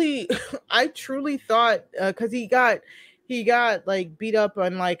truly thought because he got like beat up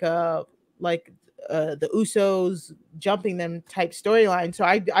on like the Usos jumping them type storyline. So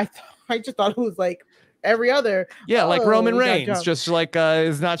I just thought it was like every other. Yeah, like Roman he got Reigns, jumped. just like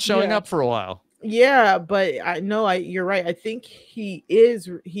is not showing up for a while. Yeah, but you're right. I think he is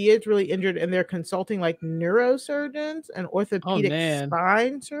really injured, and they're consulting like neurosurgeons and orthopedic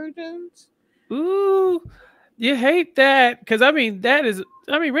spine surgeons. Ooh, you hate that because I mean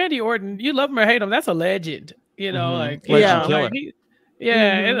Randy Orton, you love him or hate him, that's a legend. You know, like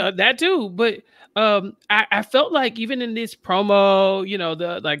that too. But I felt like even in this promo, you know,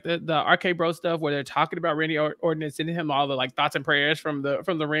 the RK Bro stuff where they're talking about Randy Orton and sending him all the like thoughts and prayers from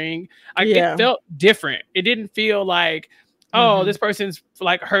the ring, it felt different. It didn't feel like, oh, this person's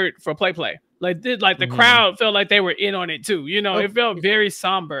like hurt for play. Like the crowd felt like they were in on it too. You know, it felt very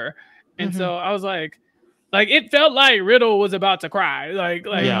somber, and so I was like it felt like Riddle was about to cry. Like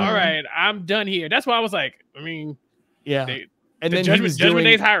all right, I'm done here. That's why I was like, I mean, and then Judgment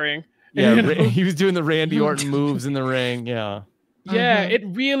Day's hiring. Yeah, he was doing the Randy Orton moves in the ring. Yeah. Yeah, it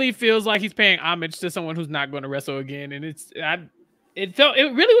really feels like he's paying homage to someone who's not going to wrestle again. And it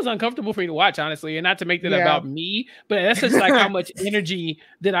really was uncomfortable for me to watch, honestly, and not to make that about me, but that's just like how much energy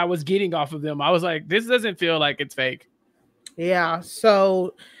that I was getting off of them. I was like, this doesn't feel like it's fake.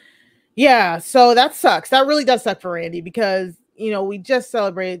 So that sucks. That really does suck for Randy because, you know, we just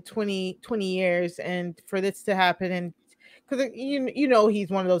celebrated 20 years, and for this to happen, and because you know he's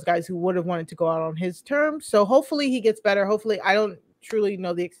one of those guys who would have wanted to go out on his terms. So hopefully he gets better. Hopefully, I don't truly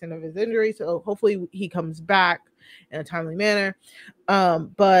know the extent of his injury, so hopefully he comes back in a timely manner.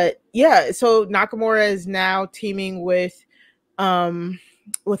 But yeah, so Nakamura is now teaming with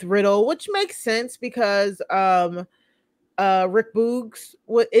Riddle, which makes sense because Rick Boogs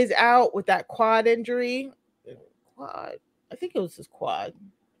is out with that quad injury. I think it was his quad.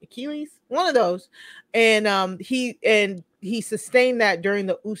 Achilles, one of those, and he sustained that during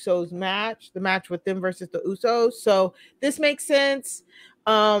the Usos match, the match with them versus the Usos. So this makes sense.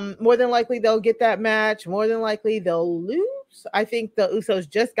 More than likely they'll get that match. More than likely they'll lose. I think the Usos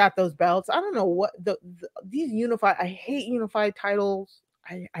just got those belts. I don't know what these unified. I hate unified titles.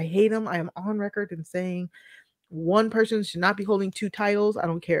 I hate them. I am on record in saying one person should not be holding two titles. I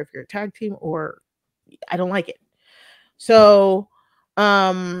don't care if you're a tag team or I don't like it. So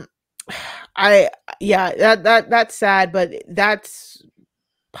that's sad, but that's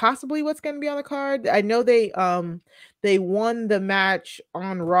possibly what's going to be on the card. I know they won the match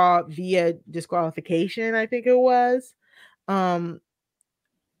on Raw via disqualification, I think it was. And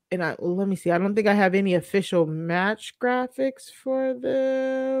let me see. I don't think I have any official match graphics for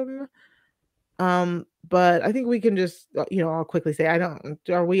them. But I think we can just, you know, I'll quickly say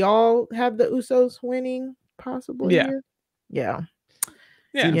are we all have the Usos winning possibly? Yeah.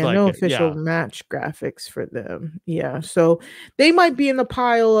 No official match graphics for them. Yeah, so they might be in the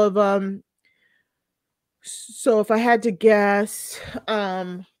pile of so if I had to guess,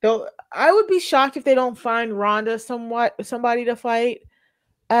 though I would be shocked if they don't find Ronda somebody to fight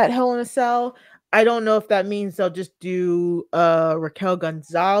at Hell in a Cell. I don't know if that means they'll just do Raquel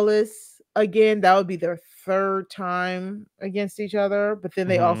Gonzalez again. That would be their third time against each other, but then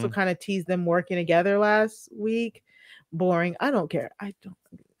they also kind of teased them working together last week. Boring. I don't care.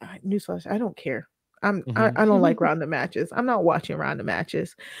 Newsflash, I don't care. I don't like Ronda matches. I'm not watching Ronda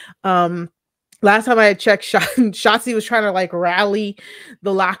matches. Last time I had checked, Shotzi was trying to like rally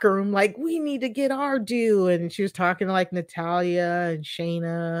the locker room, like we need to get our due, and she was talking to like Natalya and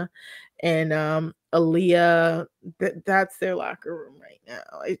Shayna and Aaliyah. That's their locker room right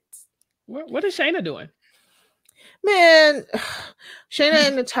now. It's what is Shayna doing? Man, Shayna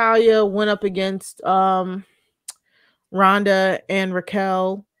and Natalya went up against Ronda and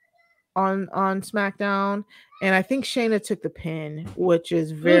Raquel on SmackDown, and I think Shayna took the pin, which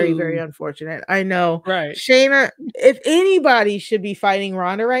is very, very unfortunate. I know, right? Shayna, if anybody should be fighting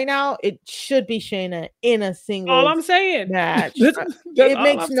Ronda right now, it should be Shayna in a single. All I'm saying match. That's it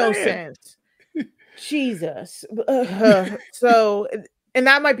makes no sense. Jesus. So, and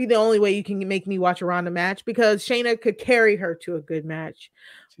that might be the only way you can make me watch a Ronda match, because Shayna could carry her to a good match.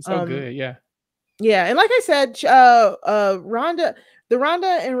 She's so good, yeah. Yeah, and like I said, Ronda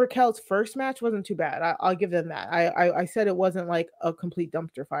and Raquel's first match wasn't too bad. I'll give them that. I said it wasn't like a complete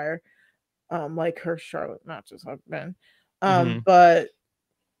dumpster fire, like her Charlotte matches have been. But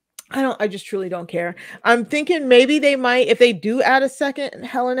I just truly don't care. I'm thinking maybe they might, if they do add a second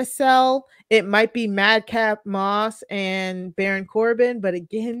Hell in a Cell, it might be Madcap Moss and Baron Corbin. But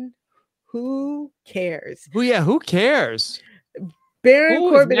again, who cares? Who cares? Baron Who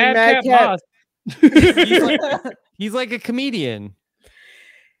is Corbin and Madcap Madcap. Moss? He's like a comedian.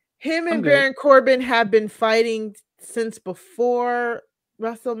 Him and Baron Corbin have been fighting since before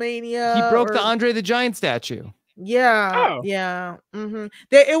WrestleMania. He broke the Andre the Giant statue. Yeah, yeah.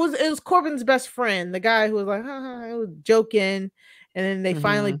 It was Corbin's best friend, the guy who was like, I was joking, and then they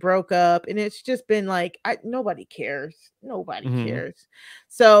finally broke up, and it's just been like, nobody cares. Nobody cares.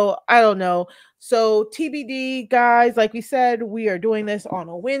 So I don't know. So TBD, guys. Like we said, we are doing this on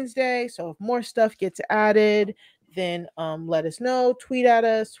a Wednesday. So if more stuff gets added, then let us know. Tweet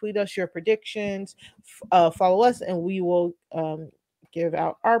us your predictions. Follow us, and we will give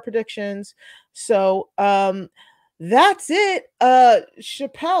out our predictions. So that's it.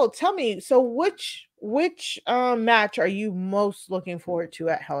 Chappell, tell me, so which match are you most looking forward to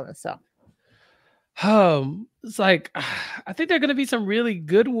at Hell in a Cell? It's like I think there are going to be some really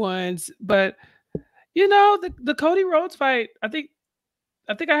good ones, but you know, the Cody Rhodes fight, I think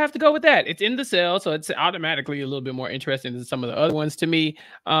I have to go with that. It's in the cell, so it's automatically a little bit more interesting than some of the other ones to me.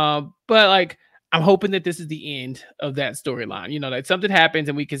 But like, I'm hoping that this is the end of that storyline. You know, that something happens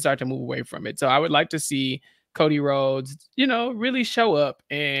and we can start to move away from it. So I would like to see Cody Rhodes, you know, really show up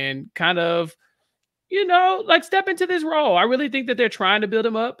and kind of, you know, like step into this role. I really think that they're trying to build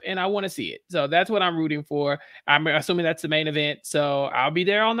him up, and I want to see it. So that's what I'm rooting for. I'm assuming that's the main event, so I'll be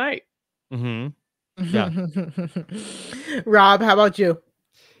there all night. Yeah. Rob, how about you?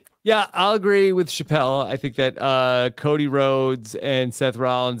 Yeah, I'll agree with Chappell. I think that Cody Rhodes and Seth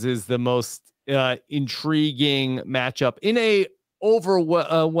Rollins is the most intriguing matchup in a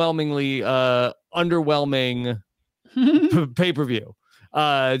overwhelmingly underwhelming pay-per-view.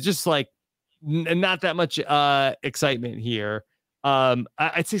 Just like not that much excitement here.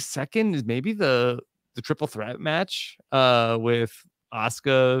 I'd say second is maybe the triple threat match with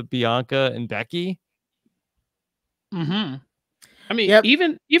Asuka, Bianca, and Becky. I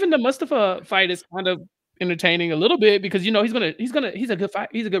mean, even the Mustafa fight is kind of entertaining a little bit because, you know, he's a good fight.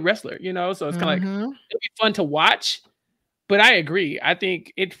 He's a good wrestler, you know, so it's kind of like, it'll be fun to watch. But I agree. I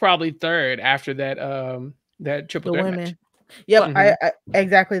think it's probably third after that triple threat match. Yep, I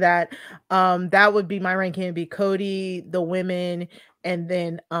exactly that. That would be my ranking. It'd be Cody, the women, and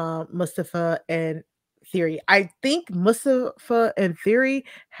then Mustafa and Theory. I think Mustafa and Theory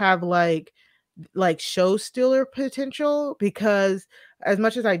have like show stealer potential, because as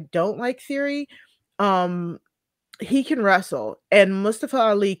much as I don't like Theory, he can wrestle, and Mustafa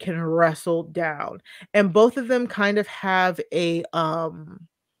Ali can wrestle down, and both of them kind of have a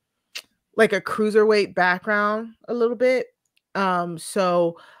like a cruiserweight background a little bit.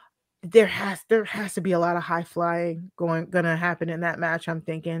 So there has to be a lot of high flying gonna happen in that match, I'm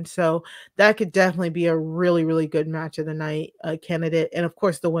thinking. So that could definitely be a really, really good match of the night candidate. And of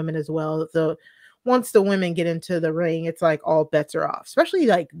course the women as well. Once the women get into the ring, it's like all bets are off, especially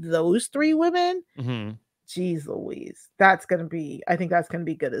like those three women. Jeez Louise, I think that's gonna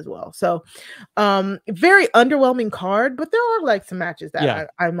be good as well. So very underwhelming card, but there are like some matches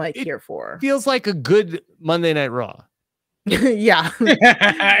that I'm like here for. Feels like a good Monday Night Raw. Yeah.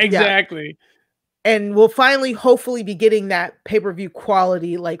 Exactly. And we'll finally hopefully be getting that pay-per-view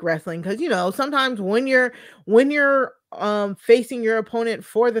quality like wrestling, because you know sometimes when you're facing your opponent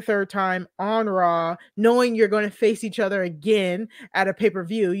for the third time on Raw, knowing you're going to face each other again at a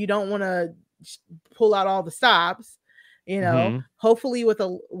pay-per-view, you don't want to pull out all the stops, you know. Hopefully with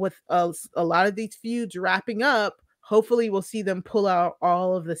a lot of these feuds wrapping up, hopefully we'll see them pull out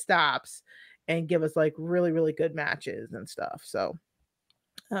all of the stops and give us like really, really good matches and stuff. So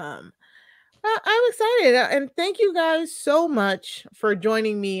I'm excited, and thank you guys so much for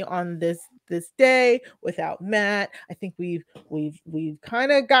joining me on this day without Matt. I think we've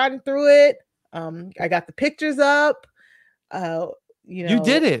kind of gotten through it. I got the pictures up. You know, you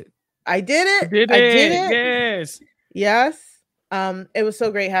did it. I did it. I did it. Yes. It was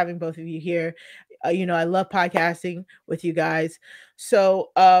so great having both of you here. You know, I love podcasting with you guys. So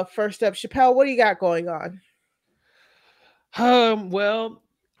first up, Chappell, what do you got going on? Well,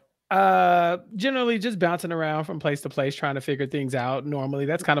 generally just bouncing around from place to place trying to figure things out. Normally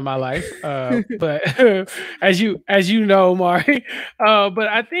that's kind of my life. But as you know, Mari, but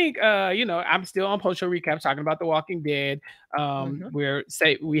I think you know, I'm still on post show recaps talking about The Walking Dead.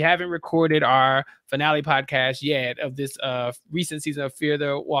 We haven't recorded our finale podcast yet of this recent season of Fear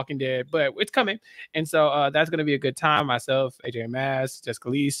the Walking Dead, but it's coming, and so that's going to be a good time. Myself, AJ Mass, Jessica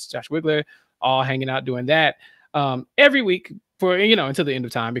Leese, Josh Wigler, all hanging out doing that every week for until the end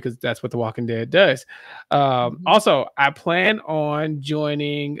of time, because that's what The Walking Dead does. Also, I plan on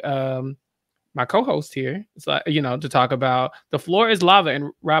joining my co-host here, so to talk about The Floor is Lava.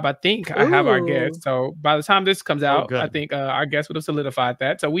 And Rob, I think I have our guest. So by the time this comes out, I think our guest would have solidified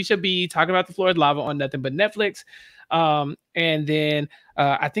that. So we should be talking about The Floor is Lava on Nothing But Netflix. And then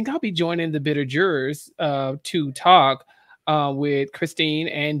I think I'll be joining the Bitter Jurors to talk with Christine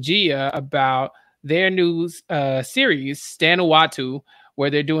and Gia about their new series, Vanuatu, where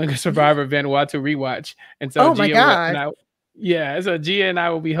they're doing a Survivor Vanuatu rewatch. And so my God. So Gia and I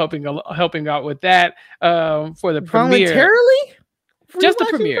will be helping out with that for the premiere. Voluntarily? Just the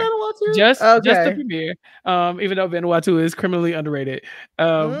premiere. Just the premiere. Even though Vanuatu is criminally underrated.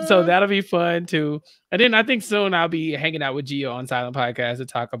 So that'll be fun too. And then I think soon I'll be hanging out with Gia on Silent Podcast to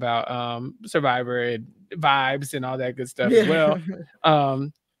talk about Survivor and vibes and all that good stuff as well.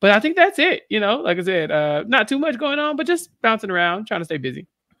 But I think that's it. Like I said, not too much going on, but just bouncing around, trying to stay busy.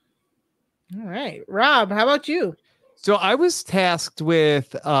 All right. Rob, how about you? So I was tasked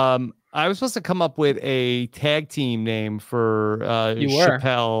with, I was supposed to come up with a tag team name for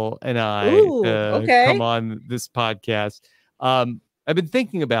Chappell and I come on this podcast. I've been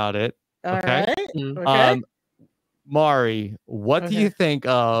thinking about it. All right. Okay. Mari, what do you think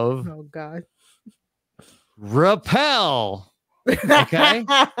of? Oh God. RHAPup. Okay.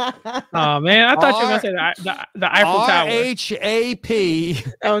 Oh man, I thought you were gonna say the Eiffel Tower.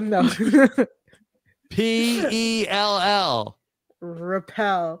 RHAP. Oh no. PELL.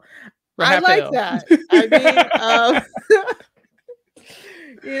 RHAPup. I like that.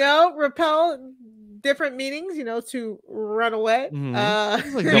 I mean, repel, different meanings, to run away.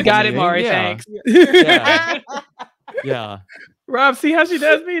 You got it, Mari. Thanks. Yeah. Rob, see how she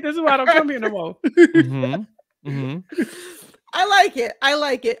does me? This is why I don't come here no more. I like it.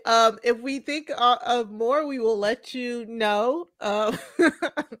 If we think of more, we will let you know.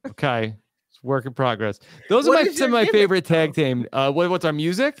 Okay. It's work in progress. Those are some of my favorite tag team. What's our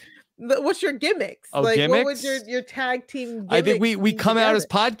music? What's your gimmicks? Gimmicks? What would your tag team gimmicks? I think we come out as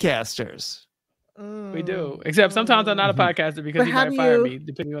podcasters. We do. Except sometimes I'm not a podcaster because he might fire me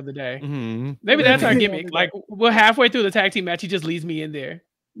depending on the day. Maybe that's our gimmick. Like we're halfway through the tag team match, he just leaves me in there.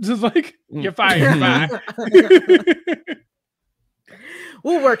 Just like, you're fired. Bye.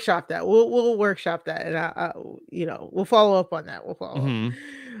 We'll workshop that. We'll workshop that, and we'll follow up on that. We'll follow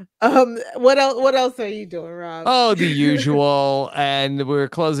up. What else are you doing, Rob? Oh, the usual. And we're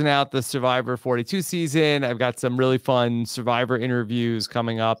closing out the Survivor 42 season. I've got some really fun Survivor interviews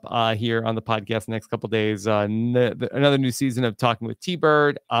coming up here on the podcast the next couple of days. Another new season of Talking with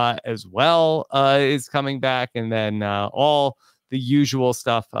T-Bird as well is coming back, and then all the usual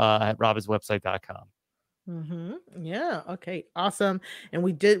stuff at robbinswebsite.com. Yeah. Okay. Awesome. And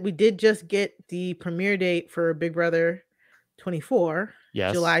we did just get the premiere date for Big Brother 24.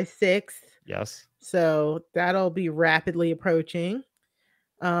 Yes. July 6th. Yes. So that'll be rapidly approaching.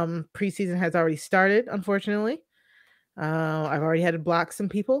 Preseason has already started, unfortunately. I've already had to block some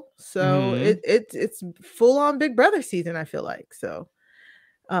people. So it's full on Big Brother season, I feel like. So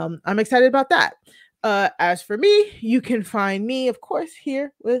I'm excited about that. As for me, you can find me, of course,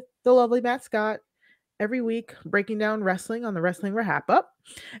 here with the lovely Matt Scott every week, breaking down wrestling on the Wrestling RHAPup.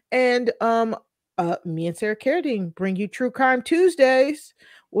 And me and Sarah Carradine bring you True Crime Tuesdays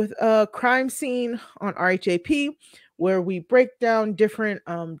with a crime scene on RHAP, where we break down different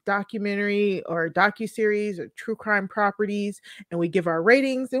documentary or docuseries or true crime properties, and we give our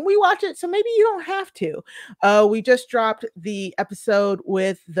ratings and we watch it. So maybe you don't have to. We just dropped the episode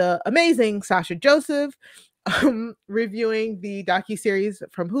with the amazing Sasha Joseph, reviewing the docuseries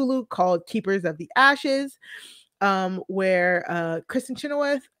from Hulu called Keepers of the Ashes, where Kristen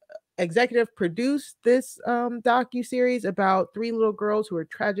Chenoweth executive produced this docuseries about 3 little girls who were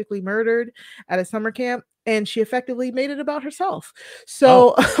tragically murdered at a summer camp, and she effectively made it about herself.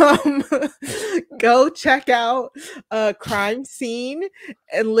 So go check out Crime Scene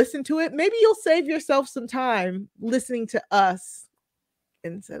and listen to it. Maybe you'll save yourself some time listening to us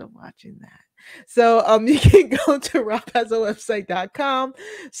instead of watching that. So you can go to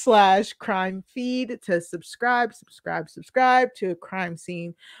RHAPup.com/crime feed to subscribe to Crime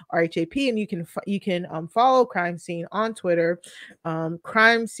Scene RHAP, and you can follow Crime Scene on Twitter,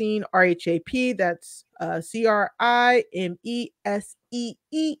 Crime Scene RHAP. That's CRIMESEEN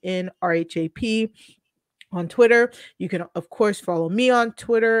RHAP. On Twitter. You can, of course, follow me on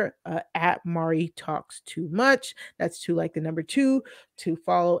Twitter at Mari Talks Too Much. That's 2 like the number 2, to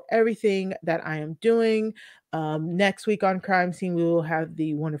follow everything that I am doing. Next week on Crime Scene, we will have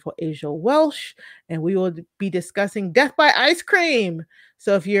the wonderful Asia Welsh, and we will be discussing Death by Ice Cream.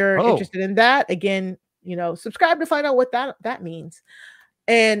 So if you're interested in that, again, you know, subscribe to find out what that means.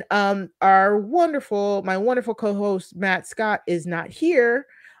 And my wonderful co-host Matt Scott is not here.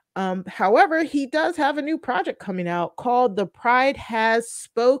 However, he does have a new project coming out called The Pride Has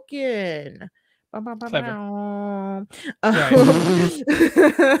Spoken. It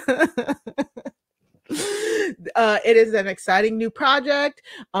is an exciting new project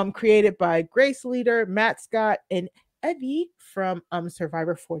created by Grace Leader, Matt Scott, and Evie from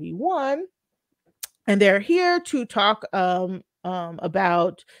Survivor 41. And they're here to talk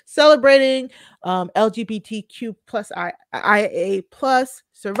about celebrating LGBTQ plus IA plus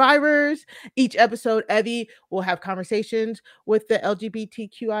survivors. Each episode, Evie will have conversations with the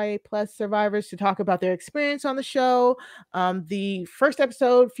LGBTQIA plus survivors to talk about their experience on the show. The first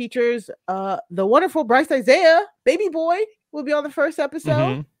episode features the wonderful Bryce Isaiah, baby boy, will be on the first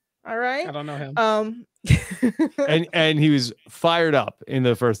episode. All right. I don't know him. and he was fired up in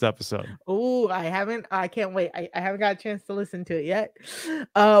the first episode. Oh, I can't wait. I haven't got a chance to listen to it yet.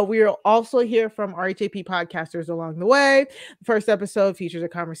 We will also hear from RHAP podcasters along the way. The first episode features a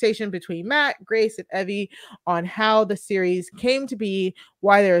conversation between Matt, Grace, and Evie on how the series came to be,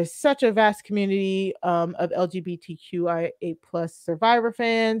 why there is such a vast community of LGBTQIA plus survivor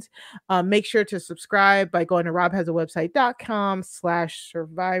fans. Make sure to subscribe by going to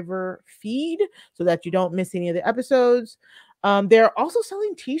RHAPhasawebsite.com/survivor feed so that you don't miss any of the episodes. They're also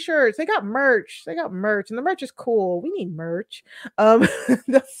selling t-shirts. They got merch, and the merch is cool. We need merch. They're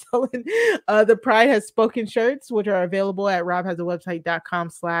selling the Pride Has Spoken shirts, which are available at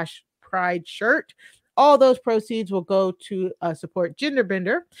RHAPhasawebsite.com/pride shirt. All those proceeds will go to support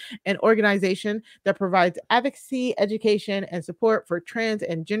Genderbender, an organization that provides advocacy, education, and support for trans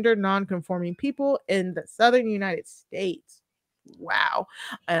and gender non-conforming people in the Southern United States. Wow.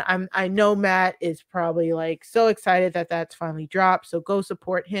 And I know Matt is probably like so excited that that's finally dropped. So go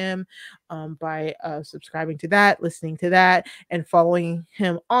support him by subscribing to that, listening to that, and following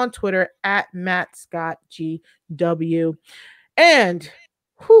him on Twitter at MattScottGW. And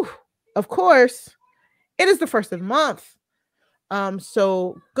of course, it is the first of the month.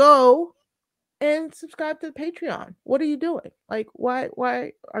 So go and subscribe to the Patreon. What are you doing? Like,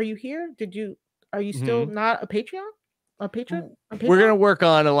 why are you here? Are you still not a Patreon? A patron? We're going to work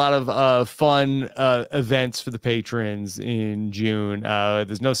on a lot of fun events for the patrons in June.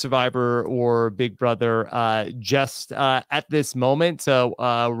 There's no Survivor or Big Brother just at this moment. So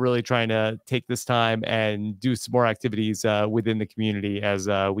we're really trying to take this time and do some more activities within the community as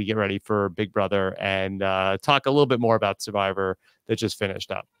we get ready for Big Brother and talk a little bit more about Survivor that just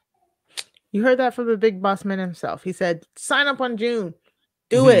finished up. You heard that from the big boss man himself. He said, sign up on June.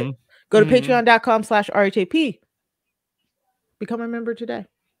 Do it. Go to patreon.com/RHAP. Become a member today.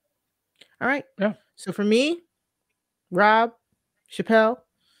 All right. Yeah. So for me, Rob, Chappell,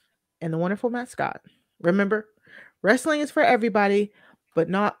 and the wonderful Matt Scott, remember, wrestling is for everybody, but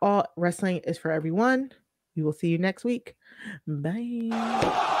not all wrestling is for everyone. We will see you next week. Bye.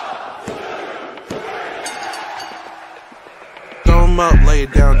 Throw 'em up, lay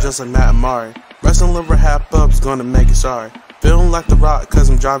it down just like Matt and Mari. Wrestling liver RHAPup's gonna make it sorry. Feeling like The Rock,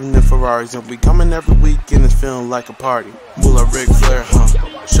 cause I'm driving in Ferraris. And we coming every week and it's feeling like a party. Bull like Ric Flair,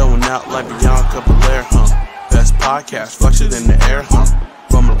 showing out like Bianca Belair, Best podcast, flex it in the air,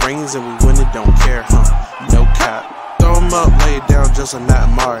 From the rings and we win it, don't care, No cap. Throw 'em up, lay it down just like Matt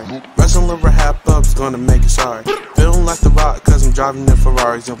and Mari. Wrestling liver RHAPup's gonna make it sorry. Feeling like The Rock, cause I'm driving in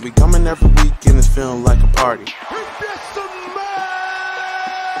Ferraris. And we coming every week and it's feeling like a party.